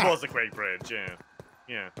 Look at that. It was a quick bridge, yeah.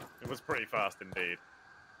 Yeah, it was pretty fast indeed.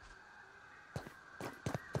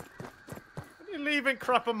 What are you leaving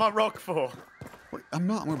crap on my rock for? Wait, I'm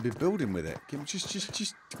not. I'm going to be building with it. Just.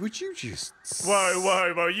 Would you just?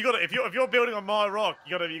 Whoa! You got to. If you're building on my rock,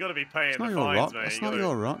 you got to be paying the fines, mate. That's not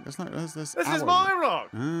your rock. That's not. That's this is my rock.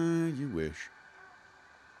 You wish.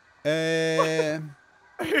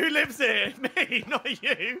 Who lives here? Me, not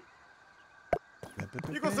you.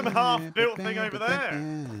 You got some half-built thing over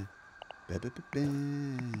there. Oh,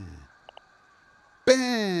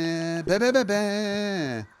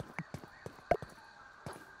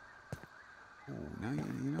 now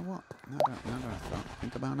you know what? Now I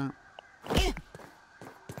think about that.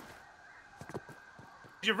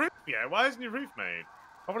 Your roof, yeah? Why isn't your roof made?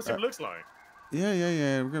 I want to see what it looks like.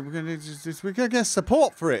 Yeah. We're gonna get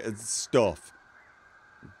support for it and stuff.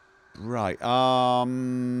 Right.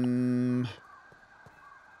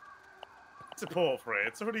 Support for it.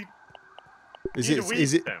 It's already. Is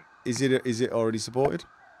it already supported?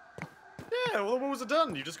 Yeah. Well, what was it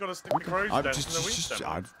done? You just got to stick the crows down and the weed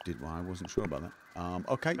stem. I wasn't sure about that.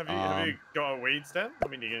 Okay. Have you got a weed stem? I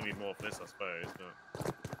mean, you're gonna need more for this, I suppose.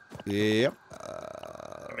 But... Yep.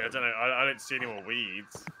 I mean, I don't know. I don't see any more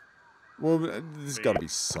weeds. Well, there's got to be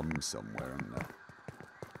some somewhere, isn't there?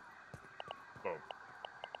 Well,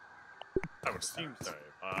 I would assume so.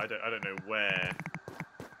 I don't know where.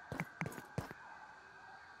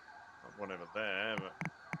 One over there, but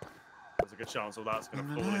there's a good chance all that's going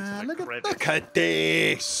to fall into the crevice. Look at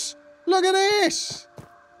this! Look at this!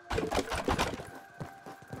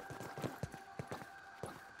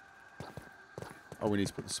 Oh, we need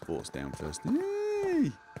to put the sports down first.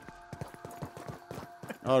 Yay!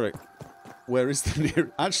 All right. Where is the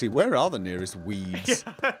nearest? Actually, where are the nearest weeds?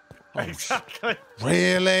 Yeah, exactly.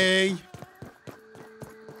 Really?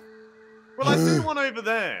 Well, I see one over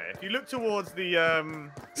there. If you look towards the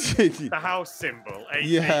house symbol,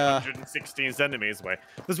 816 centimeters away,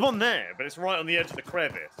 there's one there, but it's right on the edge of the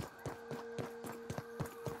crevice.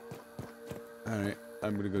 All right,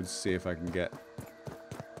 I'm gonna go see if I can get.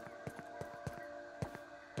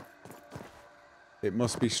 It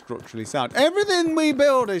must be structurally sound. Everything we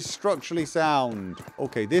build is structurally sound.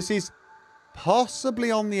 Okay, this is possibly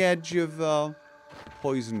on the edge of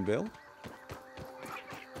Poisonville.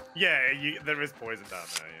 Yeah, there is poison down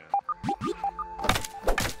there,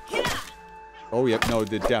 yeah. Oh, yep, no,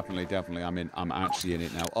 definitely. I'm actually in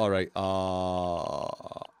it now. All right,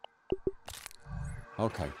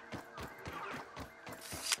 okay.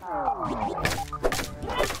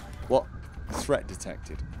 What? Threat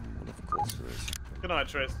detected. Well, of course there is. Good night,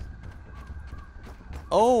 Tris.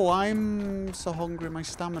 Oh, I'm so hungry. My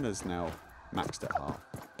stamina's now maxed at half.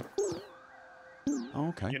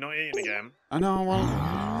 Okay. You're not eating again. I know, well...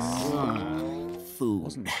 Food.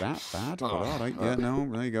 Wasn't that bad, but alright. Yeah, no,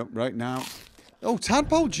 there you go. Right now. Oh,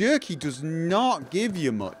 tadpole jerky does not give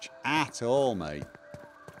you much at all, mate.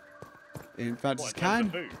 In fact, it's kind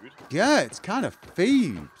of... food? Yeah, it's kind of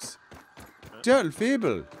thieves. Turtle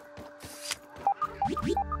feeble.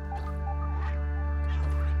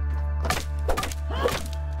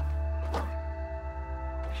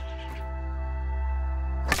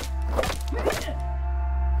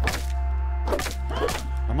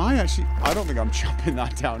 Am I actually... I don't think I'm chopping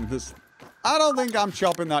that down. I don't think I'm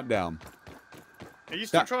chopping that down. Are you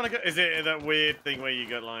still trying to get... Is it that weird thing where you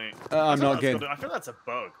get like... I'm not getting... I feel that's a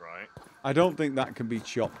bug, right? I don't think that can be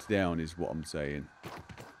chopped down is what I'm saying.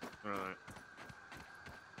 Right.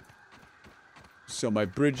 So my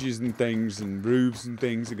bridges and things and roofs and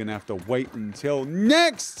things are going to have to wait until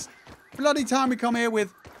next bloody time we come here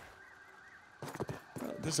with...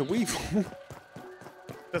 There's a weevil.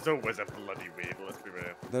 There's always a bloody weevil, let's be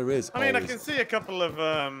real. There is. I mean, I can see a couple of,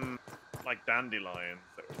 like, dandelions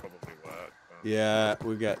that would probably work. But... Yeah,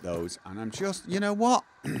 we get those. And I'm just, you know what?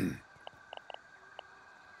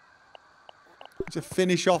 To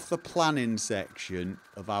finish off the planning section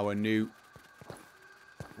of our new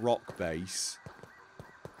rock base.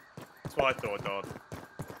 That's what I thought, Dodd.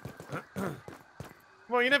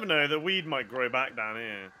 Well, you never know. The weed might grow back down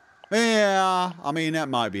here. Yeah, I mean, that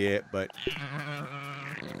might be it, but...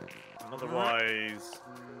 Otherwise...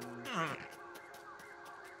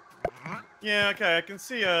 Yeah, okay, I can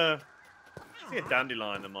see a I see a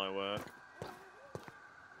dandelion in my work.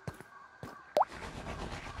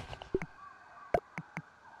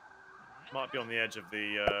 Might be on the edge of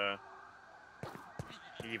the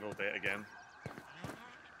evil bit again.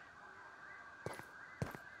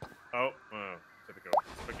 Oh, typical.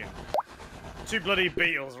 Freaking 2 bloody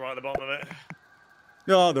beetles right at the bottom of it.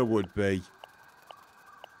 Oh, there would be.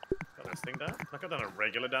 Got this thing down? I got down a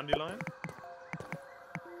regular dandelion.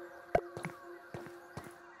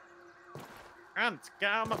 Ant, get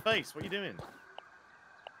out of my face. What are you doing?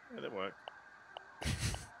 Yeah, that worked.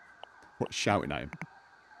 What, shouting at him?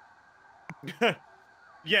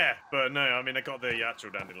 Yeah, but no, I mean, I got the actual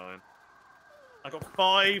dandelion. I got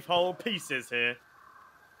 5 whole pieces here.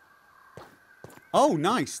 Oh,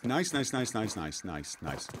 nice. Nice.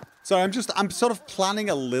 So I'm sort of planning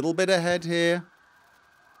a little bit ahead here.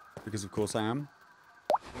 Because of course I am.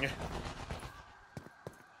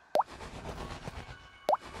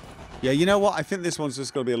 Yeah, you know what? I think this one's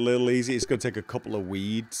just going to be a little easy. It's going to take a couple of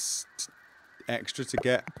weeds extra to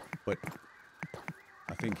get. But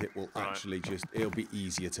I think it will actually just... It'll be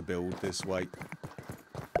easier to build this way.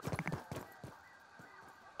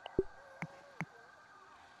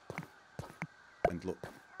 And look,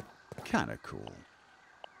 kind of cool.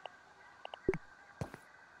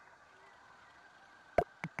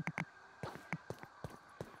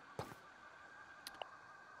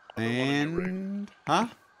 And... Huh?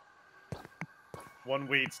 1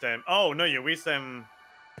 weed stem. Oh, no, your weed stem...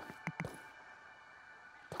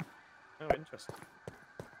 Oh, interesting.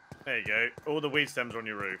 There you go. All the weed stems are on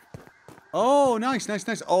your roof. Oh, nice.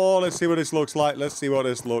 Oh, let's see what this looks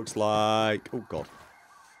like. Oh, God.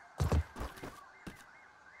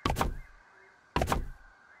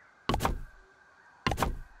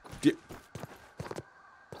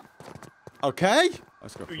 Okay.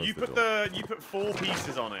 Let's go. You put 4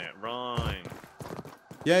 pieces on it, right?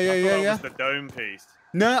 Yeah. It was the dome piece.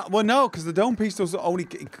 No, well, no, because the dome piece was only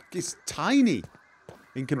it's tiny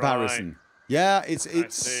in comparison. Right. Yeah,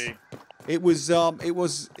 it was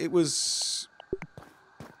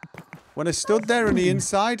when I stood there on the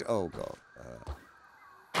inside. Oh God.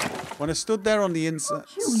 When I stood there on the inside.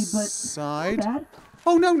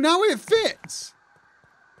 Oh no! Now it fits.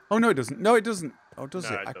 Oh no, it doesn't. No, it doesn't. Oh, does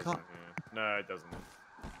it? I can't. Yeah. No, it doesn't.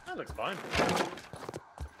 That looks fine.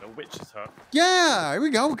 The witch's hut. Yeah, here we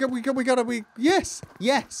go. Yes.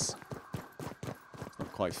 It's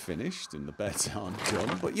not quite finished, and the beds aren't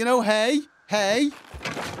done. But you know, hey. Damn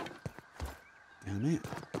it.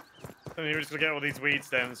 And you're just gonna get all these weed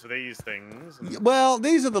stems for these things. Well,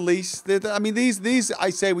 these are the least. I mean, these. I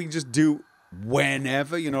say we can just do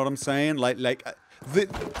whenever. You know what I'm saying?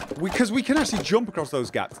 Because we can actually jump across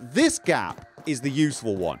those gaps. This gap is the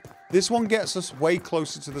useful one. This one gets us way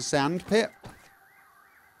closer to the sand pit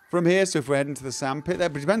from here. So if we're heading to the sand pit there,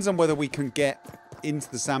 but it depends on whether we can get into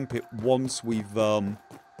the sand pit once we've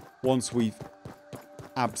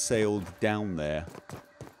abseiled down there.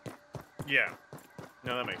 Yeah.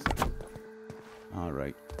 No, that makes sense. All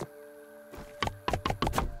right.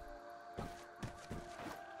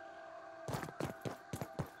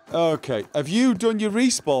 Okay. Have you done your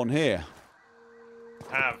respawn here?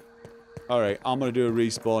 Have. Alright, I'm going to do a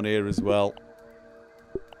respawn here as well.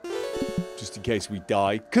 Just in case we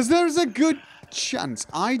die. Because there's a good chance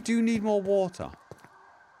I do need more water.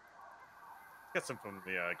 Get some from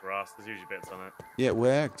the grass. There's usually bits on it. Yeah,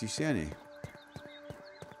 where? Do you see any?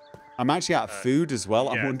 I'm actually out of food as well.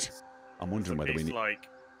 Yeah, I'm wondering whether we need...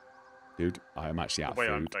 Dude, I am actually out of food.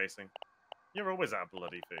 The way I'm facing. You're always out of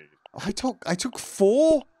bloody food. I took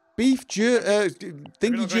 4 beef thingy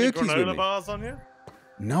jerkies with me. Bars on you?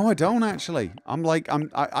 No, I don't actually.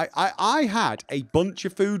 I had a bunch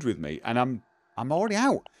of food with me, and I'm already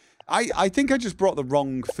out. I think I just brought the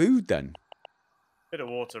wrong food then. Bit of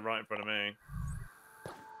water right in front of me.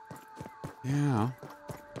 Yeah.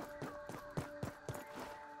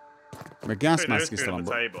 My gas mask is still on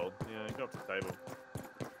the table. Yeah, you got the table.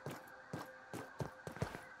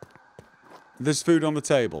 There's food on the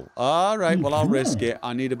table. All right, well I'll risk it.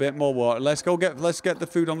 I need a bit more water. Let's get the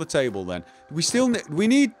food on the table then. We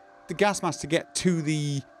need the gas mask to get to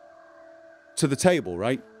the table,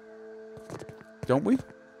 right? Don't we?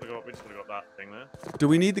 We just got that thing there. Do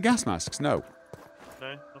we need the gas masks? No.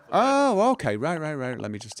 No. Oh, okay. Right.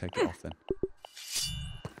 Let me just take it off then.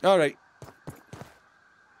 All right.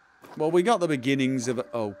 Well, we got the beginnings of...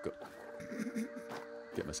 Oh, God.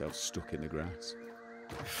 Get myself stuck in the grass.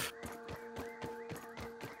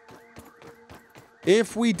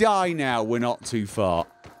 If we die now, we're not too far.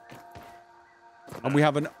 And we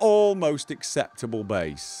have an almost acceptable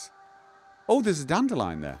base. Oh, there's a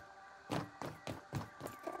dandelion there.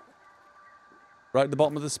 Right at the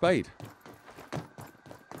bottom of the spade.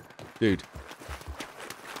 Dude.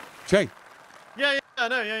 Chay. Yeah, I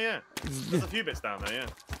know, yeah. There's a few bits down there, yeah.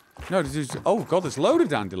 No, oh god, there's a load of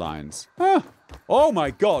dandelions. Huh. Oh my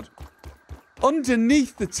god.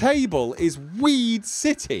 Underneath the table is Weed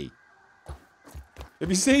City. Have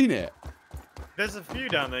you seen it? There's a few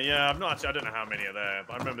down there, yeah. I don't know how many are there,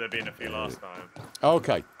 but I remember there being a few last time.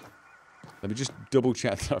 Okay. Let me just double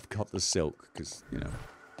check that I've got the silk, because, you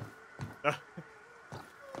know.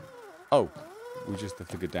 Oh, we just have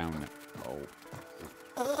to go down it. Oh.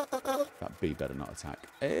 That bee better not attack.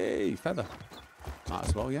 Hey, feather. Might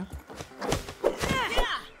as well, yeah.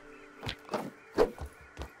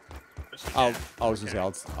 I was gonna say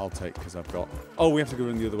I'll take because I've got. Oh, we have to go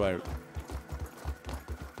in the other way.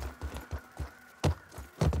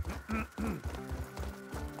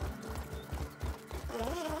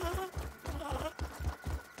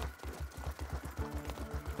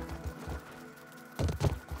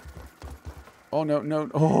 Oh no!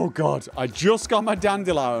 Oh god! I just got my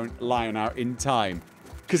dandelion out in time.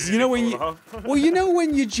 Because you know when you, well, you know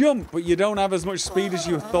when you jump, but you don't have as much speed as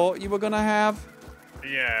you thought you were gonna have.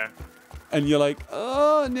 Yeah. And you're like,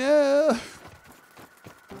 oh no.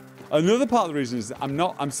 Another part of the reason is that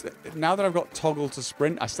now that I've got toggle to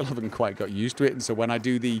sprint, I still haven't quite got used to it. And so when I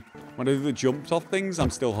do the jumps off things, I'm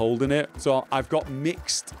still holding it. So I've got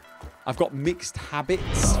mixed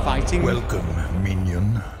habits fighting. Welcome,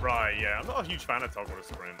 minion. Right, yeah. I'm not a huge fan of toggle to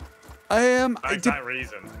sprint. That's that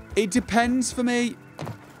reason. It depends for me.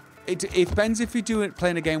 It depends if you're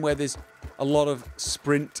playing a game where there's a lot of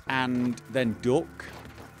sprint and then duck.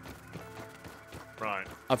 Right.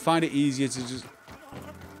 I find it easier to just.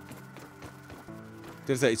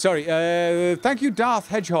 Sorry. Thank you, Darth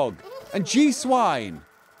Hedgehog and G Swine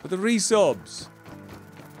for the resubs.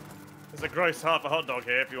 There's a gross half a hot dog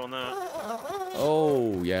here if you want that.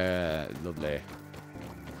 Oh yeah, lovely.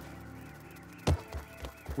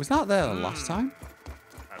 Was that there last time?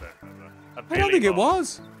 I don't remember. I don't think it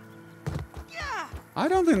was. I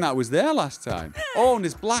don't think that was there last time. Oh, and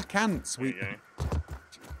there's black ants.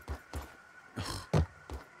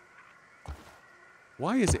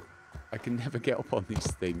 Why is it? I can never get up on these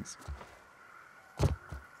things.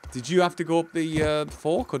 Did you have to go up the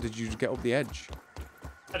fork, or did you just get up the edge?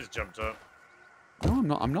 I just jumped up.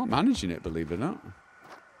 No, I'm not managing it, believe it or not.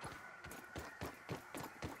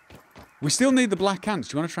 We still need the black ants.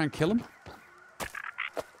 Do you want to try and kill them? Is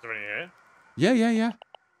there any here? Yeah.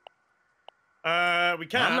 We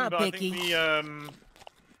can, I'm not but picky. I think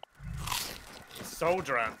the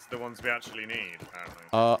soldier ants are the ones we actually need, apparently.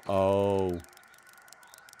 Uh-oh.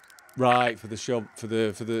 Right, for the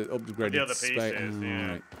upgraded the other pieces,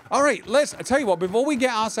 yeah. All right, I tell you what, before we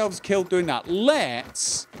get ourselves killed doing that,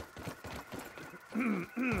 let's... Are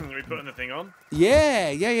we putting the thing on?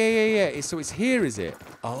 Yeah. So it's here, is it?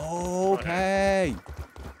 Okay.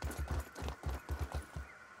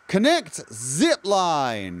 Connect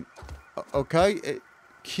zipline. Okay,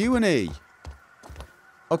 Q and E.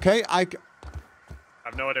 Okay, I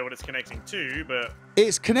have no idea what it's connecting to, but...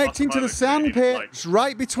 It's connecting to the sand pits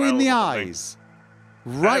right between the eyes.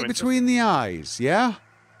 Right between the eyes, yeah?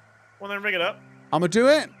 Well, then rig it up. I'm going to do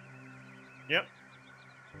it. Yep.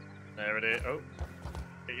 There it is. Oh.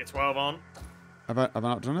 Get your 12 on. Have I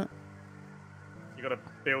not done it? You got to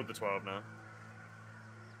build the 12 now.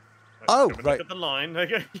 Oh, right. right. Look at the line.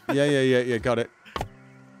 Okay. Yeah, got it.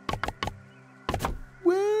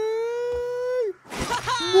 Whee!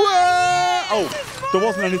 Whoa! Oh, there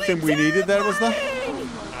wasn't anything we needed there, was there? No.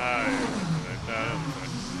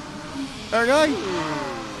 Okay.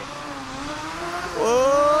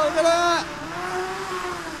 Whoa, look at that!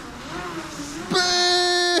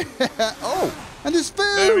 Oh, and there's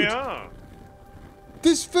food! There we are.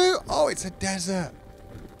 There's food! Oh, it's a desert.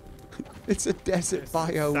 It's a desert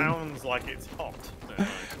biome. Sounds like it's hot.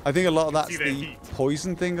 I think a lot of that's the the heat.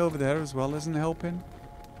 poison thing over there as well, isn't helping?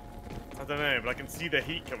 I don't know, but I can see the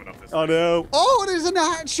heat coming off this. I know. Oh, there's an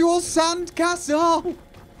actual sand castle!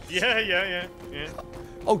 Yeah.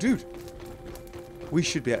 Oh, dude. We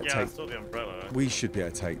should be able to Yeah, I take... saw the umbrella. We should be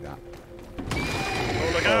able to take that.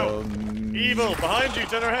 Oh, look out! Evil, behind you,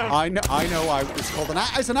 turn around! I know. It's called an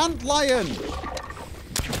ant. It's an ant lion!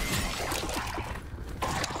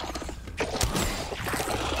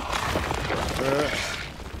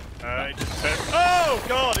 Oh,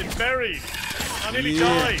 God, it's buried! I nearly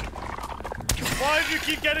died! Why do you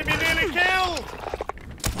keep getting me nearly killed?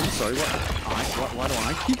 I'm sorry, what? Why do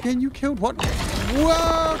I keep getting you killed? What?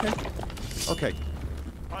 Whoa! Okay.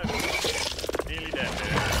 I'm nearly dead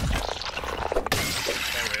there.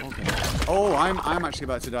 Okay. Oh, I'm actually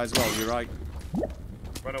about to die as well. You're right.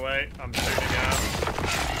 Run away. I'm shooting out.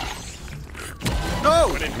 No!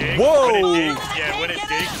 When it digs, Whoa! when it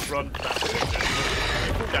digs, run for that position.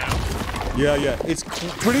 Pull down. Yeah. It's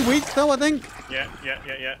pretty weak, though, I think. Yeah.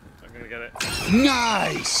 I'm gonna get it.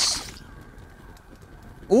 Nice!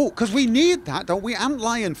 Oh, because we need that, don't we?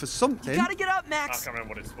 Antlion for something. You gotta get up, I Max. can't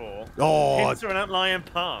remember what it's for. Oh. Hints are an antlion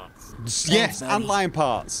parts. Yes, antlion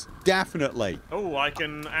parts. Definitely. Oh, I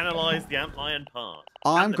can analyze the antlion part.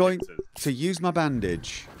 I'm going to use my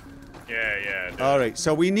bandage. Yeah. All right,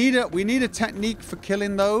 so we need a technique for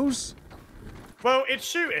killing those. Well, it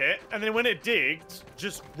shoot it, and then when it digs,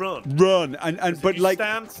 just run. Run and but if you like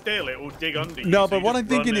stand still, it will dig under you. No, so but you what just I'm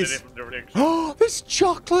thinking run in a is, different direction. oh, there's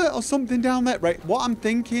chocolate or something down there. Right, what I'm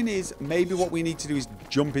thinking is maybe what we need to do is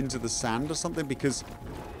jump into the sand or something because,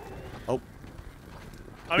 I mean,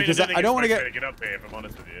 because I don't want to get up here. If I'm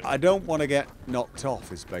honest with you, I don't want to get knocked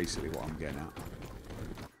off. Is basically what I'm getting at.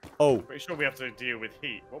 Oh, pretty sure we have to deal with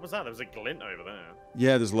heat. What was that? There was a glint over there.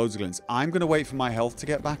 yeah, there's loads of glints. I'm gonna wait for my health to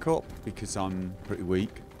get back up because I'm pretty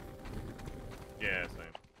weak. Yeah, same.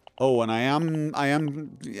 Oh, and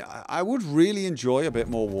I would really enjoy a bit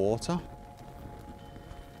more water.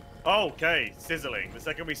 Okay, sizzling. The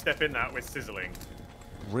second we step in that, we're sizzling.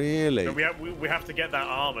 Really? So we have to get that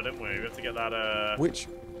armor, don't we? We have to get that Which?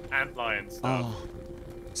 antlion stuff. Oh.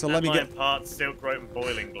 So let me get parts, silk rope, and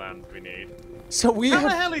boiling glands we need. So we How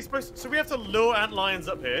have the hell are you supposed to... So we have to lure antlions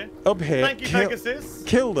up here. up here. Thank you, Pegasus.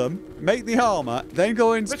 Kill them, make the armor, then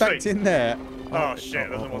go inspect in there. Oh shit,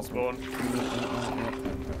 there's one spawn.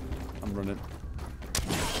 I'm running.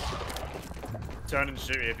 Turn and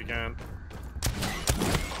shoot it if you can.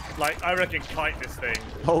 Like, I reckon kite this thing.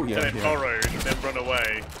 Oh, yeah, Then yeah. borrow, then run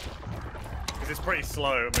away. Because it's pretty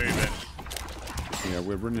slow at moving. Yeah,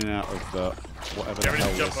 we're running out of whatever the Get ready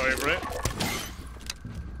hell to jump this is. over it.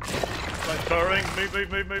 Like burrowing.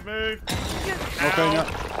 Move. Okay, Ow. now.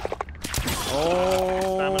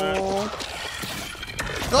 Oh.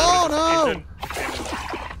 Stamina. Oh, no!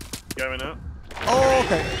 Going up. Oh,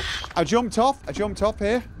 okay. I jumped off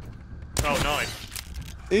here. Oh, nice.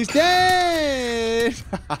 He's dead!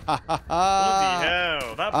 Bloody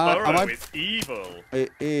hell. That burrow is evil.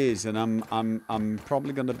 It is, and I'm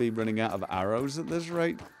probably going to be running out of arrows at this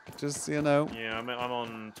rate. Just so you know. Yeah, I'm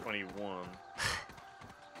on 21.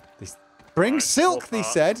 Bring Right, silk, they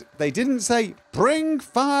said. They didn't say, bring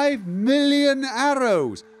 5 million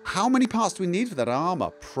arrows. How many parts do we need for that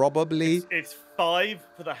armor? Probably... It's 5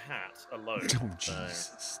 for the hat alone. Oh,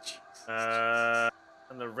 Jesus.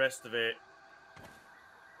 And the rest of it,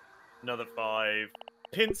 another 5.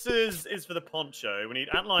 Pincers is for the poncho. We need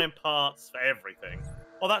antlion parts for everything.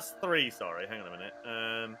 Oh, that's 3, sorry. Hang on a minute.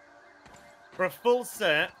 For a full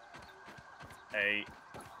set, 8.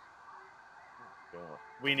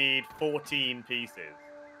 We need 14 pieces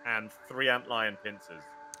and 3 antlion pincers.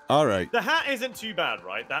 All right. The hat isn't too bad,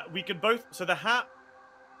 right? That we can both. So the hat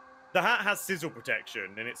has sizzle protection,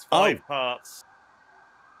 and it's 5 parts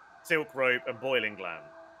silk rope and boiling gland.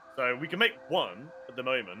 So we can make 1 at the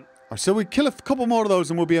moment. So we kill a couple more of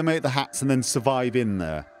those, and we'll be able to make the hats and then survive in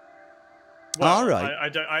there. Well, all right. I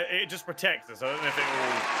don't. It just protects us. I don't know if it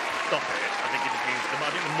will stop it. I think it just means.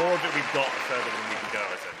 I think the more of it we've got, the further than we can go,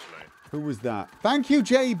 essentially. Who was that? Thank you,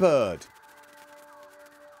 Jaybird.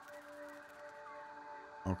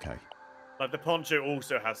 Okay. Like the poncho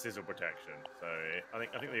also has sizzle protection, so I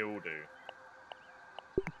think they all do.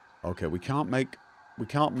 Okay, we can't make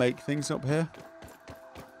things up here.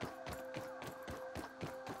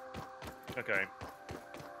 Okay.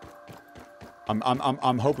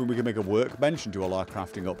 I'm hoping we can make a workbench and do all our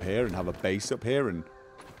crafting up here and have a base up here and.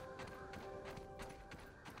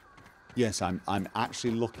 Yes, I'm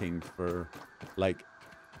actually looking for, like,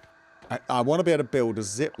 I want to be able to build a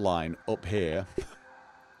zip line up here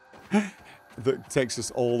that takes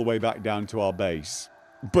us all the way back down to our base.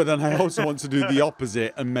 But then I also want to do the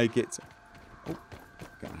opposite and make it... Oh,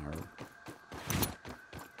 got an arrow.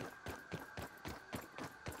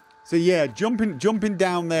 So yeah, jumping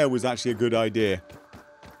down there was actually a good idea.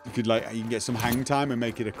 You could, like, you can get some hang time and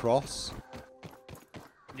make it across.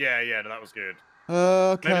 Yeah, no, that was good.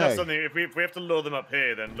 Okay. Maybe that's something. If we have to lure them up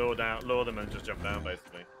here, then lure them and just jump down,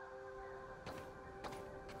 basically.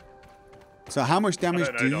 So how much damage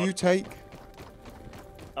do you take?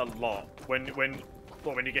 A lot. When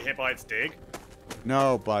you get hit by its dig?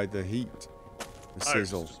 No, by the heat. The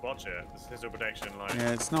sizzle. Just watch it. The sizzle protection, like.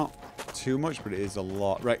 Yeah, it's not too much, but it is a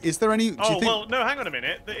lot. Right? Is there any? Do you think... well, no. Hang on a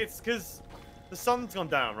minute. It's because the sun's gone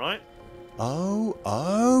down, right?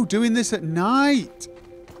 Oh, doing this at night.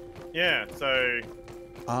 Yeah. So.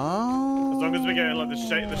 Oh. As long as we get like the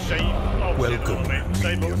shade. Oh, welcome. The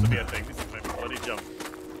shade will also be a thing. This is my bloody jump.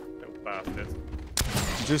 Little bastards.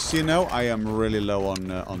 just so you know, I am really low on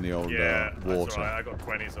the old Yeah, water. that's alright. I got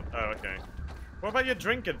 20s of... Oh, okay. What about your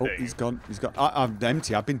drinking Oh, thing? he's gone. He's gone. I'm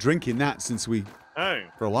empty. I've been drinking that since Oh.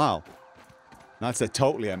 for a while. That's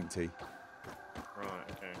totally empty. Right,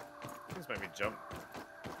 okay. Things make me jump.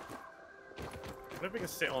 What if we can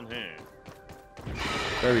sit on here?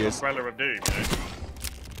 There he is. Umbrella of Doom, you know?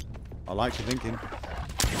 I like your thinking.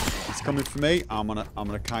 He's coming for me. I'm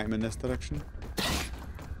gonna kite him in this direction.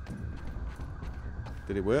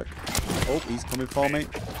 Did it work? Oh, he's coming for me.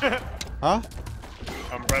 Huh?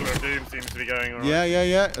 Umbrella of Doom seems to be going alright.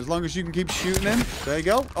 Yeah. As long as you can keep shooting him. There you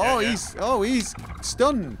go. Oh, Yeah. he's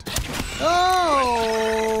stunned.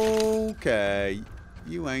 Oh, okay.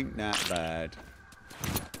 You ain't that bad.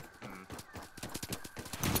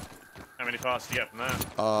 How many parts do you get from that?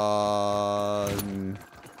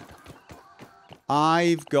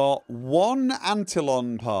 I've got one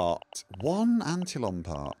Antlion part. One Antlion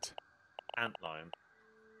part. Antlion.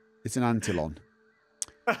 It's an Antlion.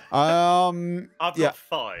 I've yeah. got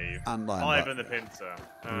 5. Antlion, 5 but- in the pincer.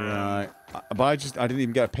 Right. But I didn't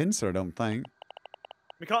even get a pincer, I don't think.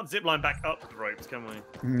 We can't zipline back up the ropes, can we?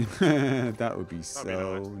 That would be so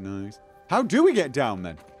That'd be nice. How do we get down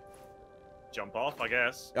then? Jump off, I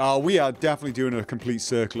guess. Oh, we are definitely doing a complete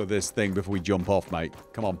circle of this thing before we jump off, mate.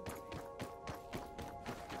 Come on.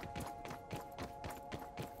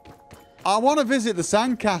 I want to visit the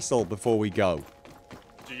sandcastle before we go.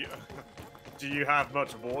 Do you have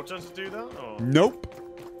much water to do that? Or? Nope.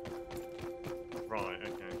 Right,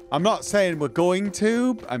 okay. I'm not saying we're going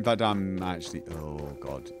to. In fact, I'm actually... Oh,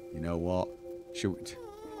 God. You know what? Shoot.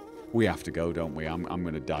 We have to go, don't we? I'm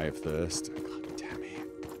going to die of thirst. God damn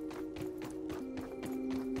it.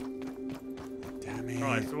 Damn it.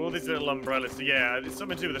 Right, so all these little umbrellas. So yeah, it's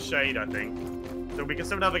something to do with the shade, I think. So we can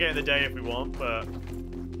still navigate in the day if we want, but...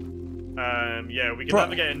 yeah, we can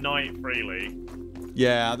navigate at night freely.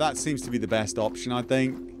 Yeah, that seems to be the best option, I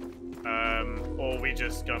think. Or we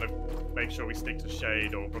just kind of make sure we stick to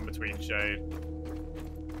shade or from between shade.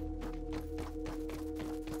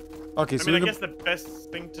 Okay, I so mean, I guess the best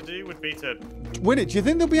thing to do would be to... Winnie, do you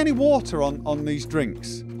think there'll be any water on these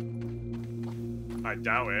drinks? I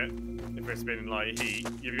doubt it. If it's been, like, heat.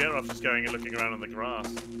 You'd be better off just going and looking around on the grass.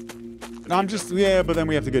 No, I'm just... Yeah, but then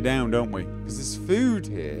we have to go down, don't we? Because there's food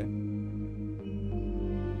here.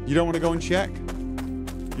 You don't want to go and check?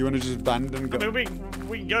 You want to just abandon... I mean,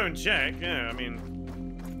 we can go and check, yeah, I mean,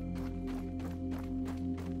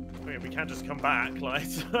 we can't just come back, like...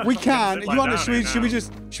 We can. You want to...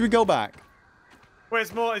 Should we go back? Well,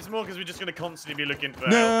 it's more because we're just going to constantly be looking for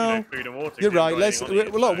food and water. You're right.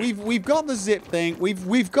 Look, we've got the zip thing.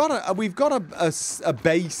 We've got a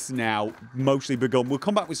base now, mostly begun. We'll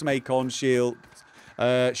come back with some acorn shells,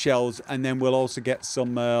 and then we'll also get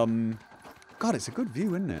some... God, it's a good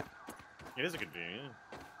view, isn't it? It is a good view, yeah.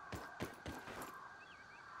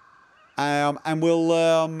 And we'll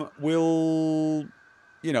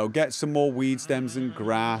get some more weed stems and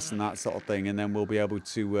grass and that sort of thing, and then we'll be able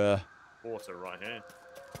to Water right here.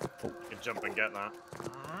 You can jump and get that.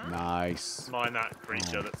 Nice. Mine that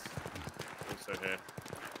creature that's also here.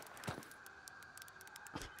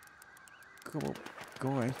 Go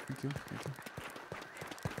away. Thank you.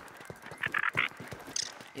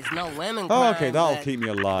 It's no lemon Oh, crime, okay, that'll but keep me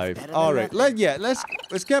alive. better than All right, nothing. let's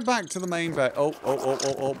get back to the main base.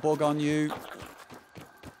 Oh, bug on you.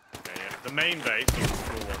 Okay, yeah. The main base is the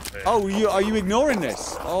cool ones here. Oh, are you ignoring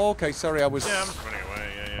this? Oh, okay, sorry, I was. Yeah, I'm just running away.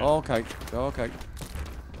 Yeah. Okay.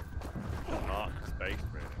 Mark space,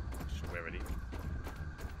 really. We're ready.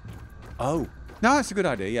 Oh, no, that's a good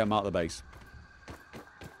idea. Yeah, mark the base.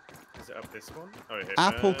 Is it up this one? Oh, here.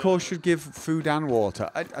 Apple core should give food and water.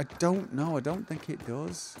 I don't know. I don't think it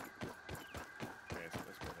does. Okay, so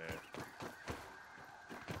this one here.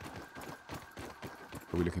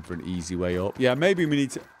 Are we looking for an easy way up? Yeah, maybe we need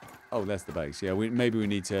to... Oh, that's the base. Yeah, maybe we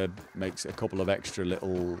need to make a couple of extra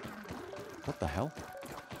little... What the hell?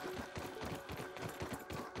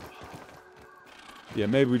 Yeah,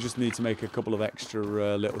 maybe we just need to make a couple of extra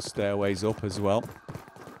little stairways up as well.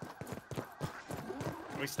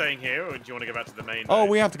 Are we staying here, or do you want to go back to the main Oh,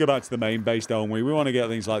 base? we have to go back to the main base, don't we? We want to get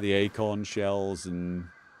things like the acorn shells and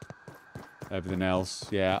everything else.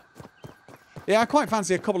 Yeah. Yeah, I quite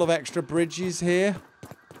fancy a couple of extra bridges here.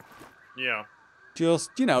 Yeah.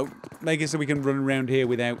 Just, make it so we can run around here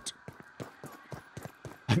without...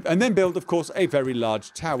 And then build, of course, a very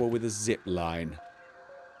large tower with a zip line.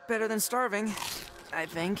 Better than starving, I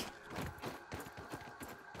think.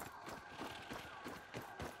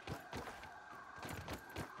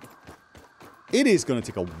 It is going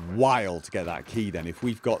to take a while to get that key then, if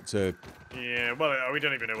we've got to... Yeah, well, we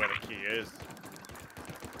don't even know where the key is.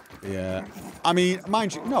 Yeah. I mean,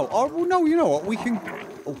 mind you, no. Oh, well, no, you know what? We can...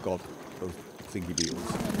 Oh, God. Those thingy beetles.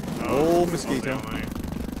 Oh, mosquito.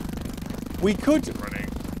 We could...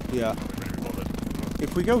 Yeah.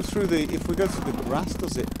 If we go through the grass,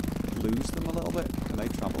 does it lose them a little bit? Can they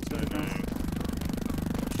travel through the grass?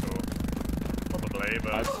 Sure. Probably,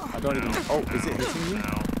 but... I don't even... Oh, is it hitting you?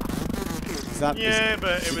 Is that... Yeah,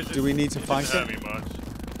 but it was just... Do we need to fight it? It didn't hurt me much.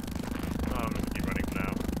 Oh, I'm gonna keep running for now.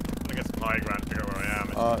 I'm gonna get some high ground to figure out where I am.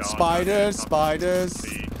 It's dark Spiders, out spiders.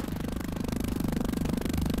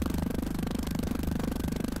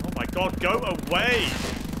 Oh my god, go away!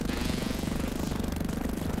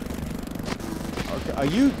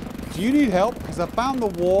 Okay, do you need help? Because I found the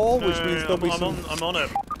wall, which means there'll be some... I'm on it.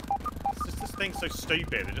 This thing's so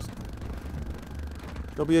stupid. It just...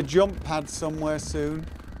 There'll be a jump pad somewhere soon.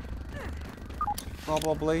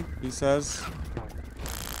 Probably, he says.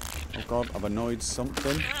 Oh god, I've annoyed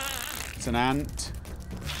something. It's an ant.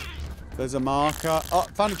 There's a marker. Oh,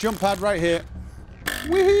 found a jump pad right here.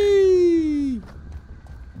 Whee!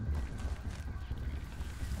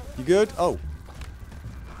 You good? Oh.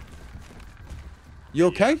 You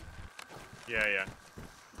okay? Yeah.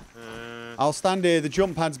 I'll stand here. The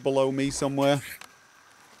jump pad's below me somewhere.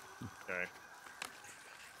 Okay.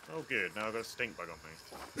 Oh, good. Now I've got a stink bug on me.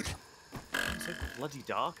 It's so bloody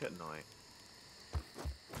dark at night.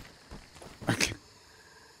 Okay.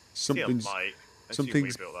 Something's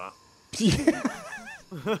we built that.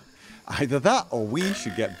 Yeah. Either that or we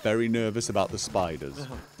should get very nervous about the spiders.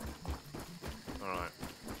 Alright.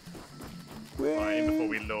 Right, in before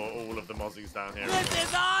we lure all of the mozzies down here. This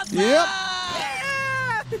is awesome! Yep.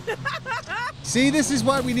 See, this is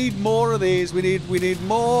why we need more of these. We need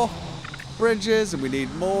more bridges and we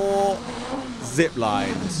need more zip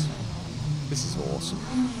lines. This is awesome.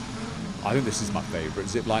 I think this is my favourite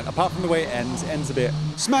zip line. Apart from the way it ends a bit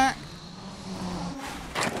smack.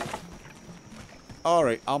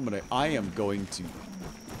 Alright, I am going to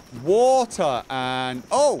water and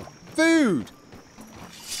food.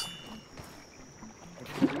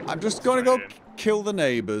 I'm just gonna go kill the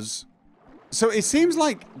neighbours. So it seems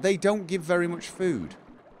like they don't give very much food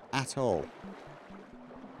at all.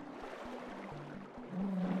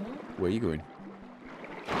 Where are you going?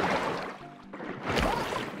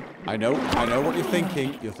 I know what you're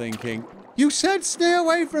thinking. You're thinking, you said stay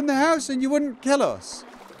away from the house and you wouldn't kill us.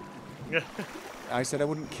 I said I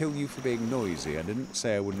wouldn't kill you for being noisy. I didn't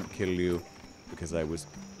say I wouldn't kill you because I was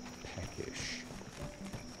peckish.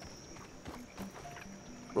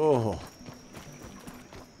 Oh.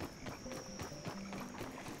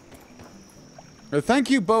 Oh, thank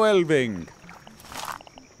you, Bo Elving.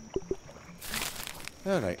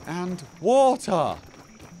 Alright, and water.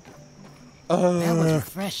 That was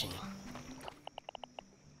refreshing.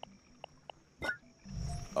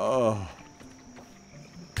 Oh.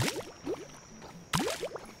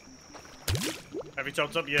 Have you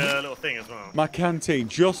chopped up your little thing as well? My canteen,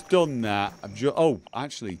 just done that. Oh,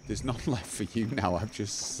 actually, there's none left for you now. I've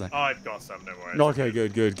just... I've got some, don't worry. Okay,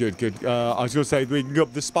 good. I was going to say, we can go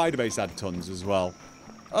up the spider base had tons as well.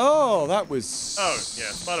 Oh, that was... Oh,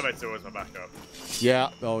 yeah, spider bait's always my backup.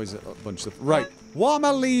 Yeah, always a bunch of stuff. Right, what am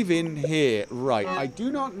I leaving here? Right, I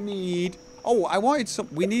do not need... Oh, I wanted some...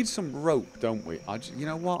 We need some rope, don't we? You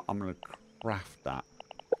know what? I'm going to craft that.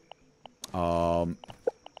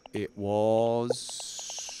 It was...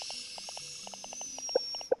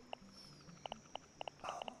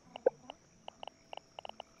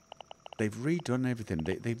 They've redone everything.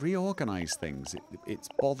 They've reorganized things. It's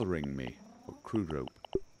bothering me. Oh, crude rope.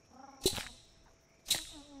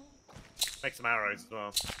 Make some arrows as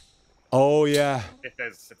well. Oh, yeah. If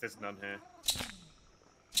there's none here.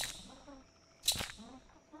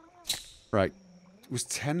 Right. Was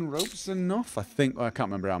 10 ropes enough? I think... I can't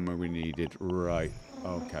remember how many we needed. Right.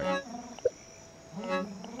 Okay.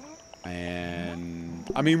 And...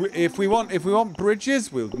 I mean, if we want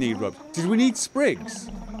bridges, we'll need ropes. Did we need sprigs?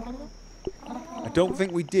 I don't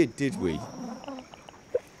think we did we?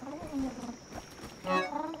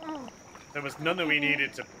 There was none that we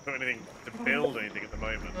needed to put anything, to build anything at the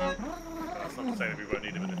moment. That's not to say that we won't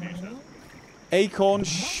need them in the future. Acorn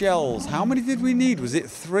shells. How many did we need? Was it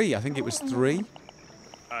 3? I think it was 3.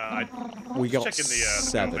 We got checking the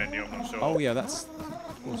 7. menu, I'm not sure. Oh yeah, that's...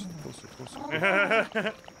 Of course.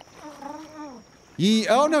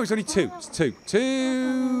 Oh no, it's only 2. It's 2.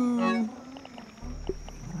 2!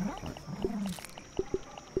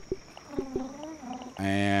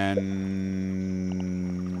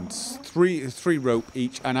 And... 3 rope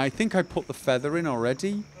each. And I think I put the feather in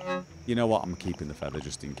already. You know what? I'm keeping the feather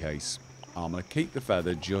just in case. I'm going to keep the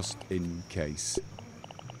feather just in case.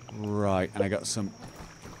 Right, and I got some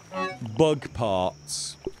bug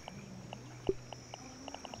parts.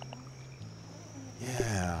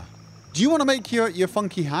 Do you want to make your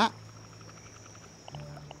funky hat?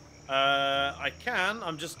 I can.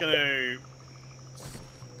 I'm just gonna.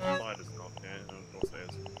 Spider's not here. Of course it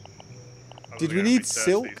is. Did we need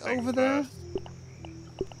silk over there?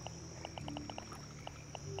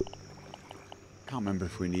 Can't remember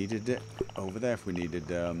if we needed it over there. If we needed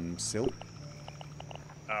silk.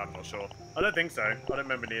 I'm not sure. I don't think so. I don't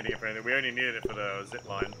remember needing it for anything. We only needed it for the zip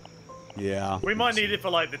line. Yeah. We might need it for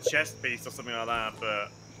like the chest piece or something like that,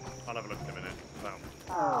 but I'll have a look in a minute.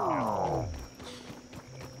 Yeah.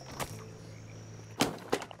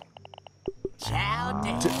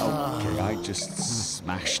 Okay, I just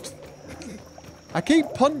smashed. I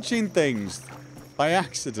keep punching things by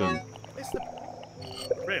accident.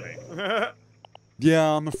 Really?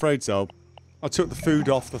 Yeah, I'm afraid so. I took the food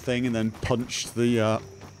off the thing and then punched the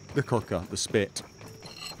cooker, the spit.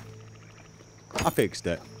 I fixed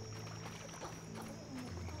it.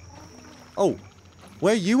 Oh,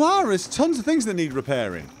 where you are, there's tons of things that need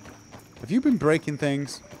repairing. Have you been breaking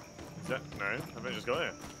things? No, I've just got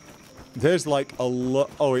here. There's like a lot.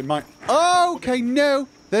 Oh, it might. Oh, okay, no.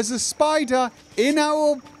 There's a spider in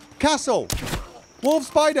our castle. Wolf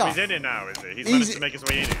spider. He's in it now, is he? He's managed to make his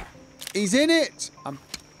way in it. He's in it. I'm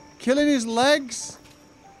killing his legs.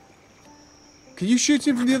 Can you shoot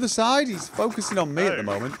him from the other side? He's focusing on me at the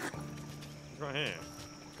moment. He's right here.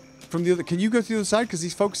 From the other. Can you go to the other side? Because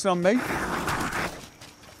he's focusing on me.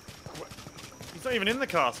 He's not even in the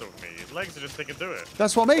castle with me. His legs are just sticking to it.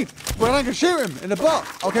 That's what I mean. Well, I can shoot him in the butt.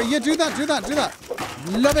 Okay, yeah, do that, do that, do that.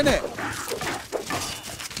 Loving it.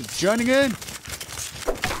 Just joining in.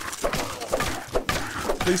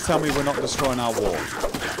 Please tell me we're not destroying our wall.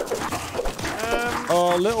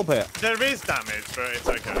 Oh, a little bit. There is damage, but it's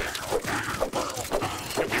okay.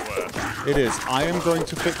 Could be worse. It is. I am going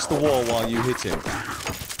to fix the wall while you hit him.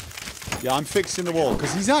 Yeah, I'm fixing the wall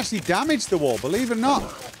because he's actually damaged the wall, believe it or not.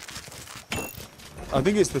 I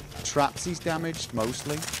think it's the traps he's damaged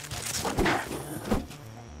mostly.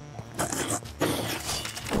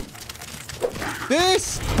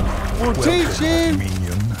 This will teach you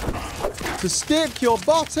to stick your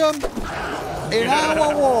bottom in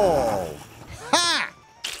our wall. Ha!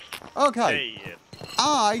 Okay.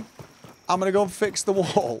 Hey. I'm gonna go and fix the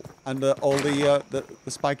wall and all the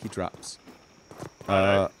spiky traps.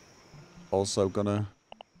 Also gonna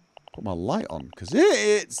put my light on because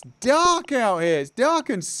it's dark out here. It's dark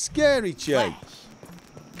and scary, Jay.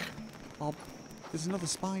 Oh, there's another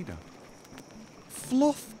spider.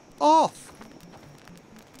 Fluff off.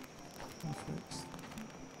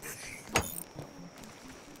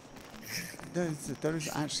 There is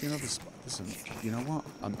actually another spider. Listen, you know what?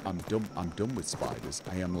 I'm done. I'm done with spiders.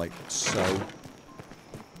 I am like so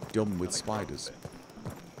done with spiders.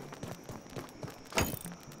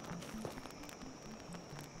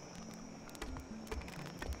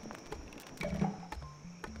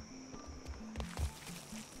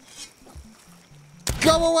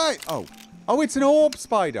 Go away! Oh. Oh, it's an orb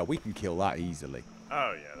spider. We can kill that easily.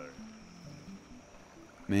 Oh, yeah.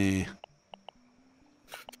 Meh.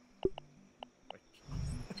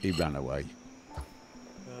 He ran away.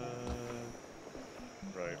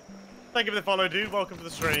 Right. Thank you for the follow, dude. Welcome to the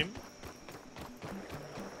stream.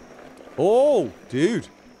 Oh, dude.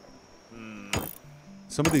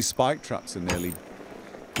 Some of these spike traps are nearly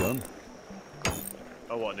done.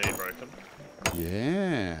 Oh, what? Nearly broken?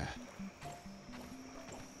 Yeah.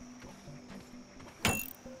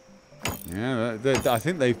 Yeah, I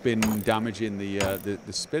think they've been damaging the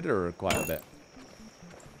spitter quite a bit.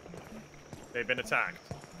 They've been attacked.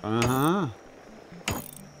 Uh-huh.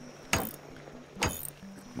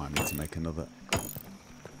 Might need to make another.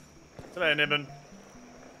 Today, Nibbin.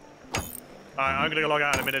 Alright, I'm gonna go log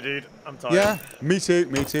out in a minute, dude. I'm tired. Yeah, me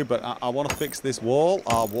too, but I want to fix this wall.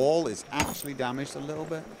 Our wall is actually damaged a little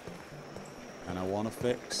bit. And I want to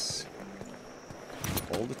fix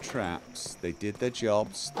all the traps. They did their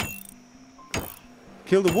jobs.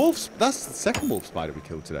 Kill the wolves. That's the second wolf spider we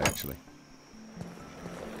killed today, actually.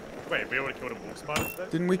 Wait, we already killed a wolf spider today?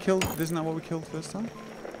 Didn't we kill... Isn't that what we killed first time?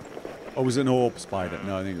 Or was it an orb spider?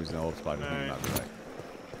 No, I think it was an orb spider. No. Right.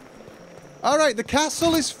 Alright, the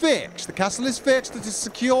castle is fixed. The castle is fixed. It is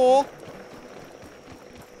secure.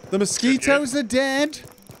 The mosquitoes are dead.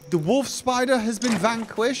 The wolf spider has been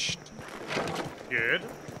vanquished. Good.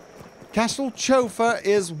 Castle Chauffer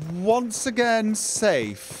is once again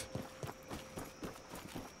safe.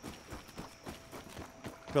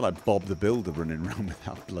 I feel like Bob the Builder running around with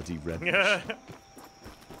that bloody red.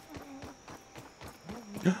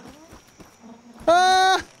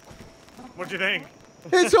 Ah! What do you think?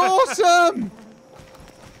 It's awesome!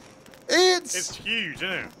 It's huge, isn't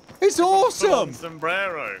it? It's awesome!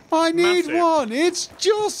 Sombrero. I need Massive. one. It's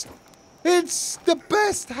just It's the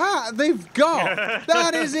best hat they've got.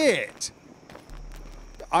 That is it.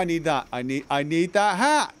 I need that. I need that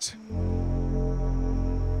hat.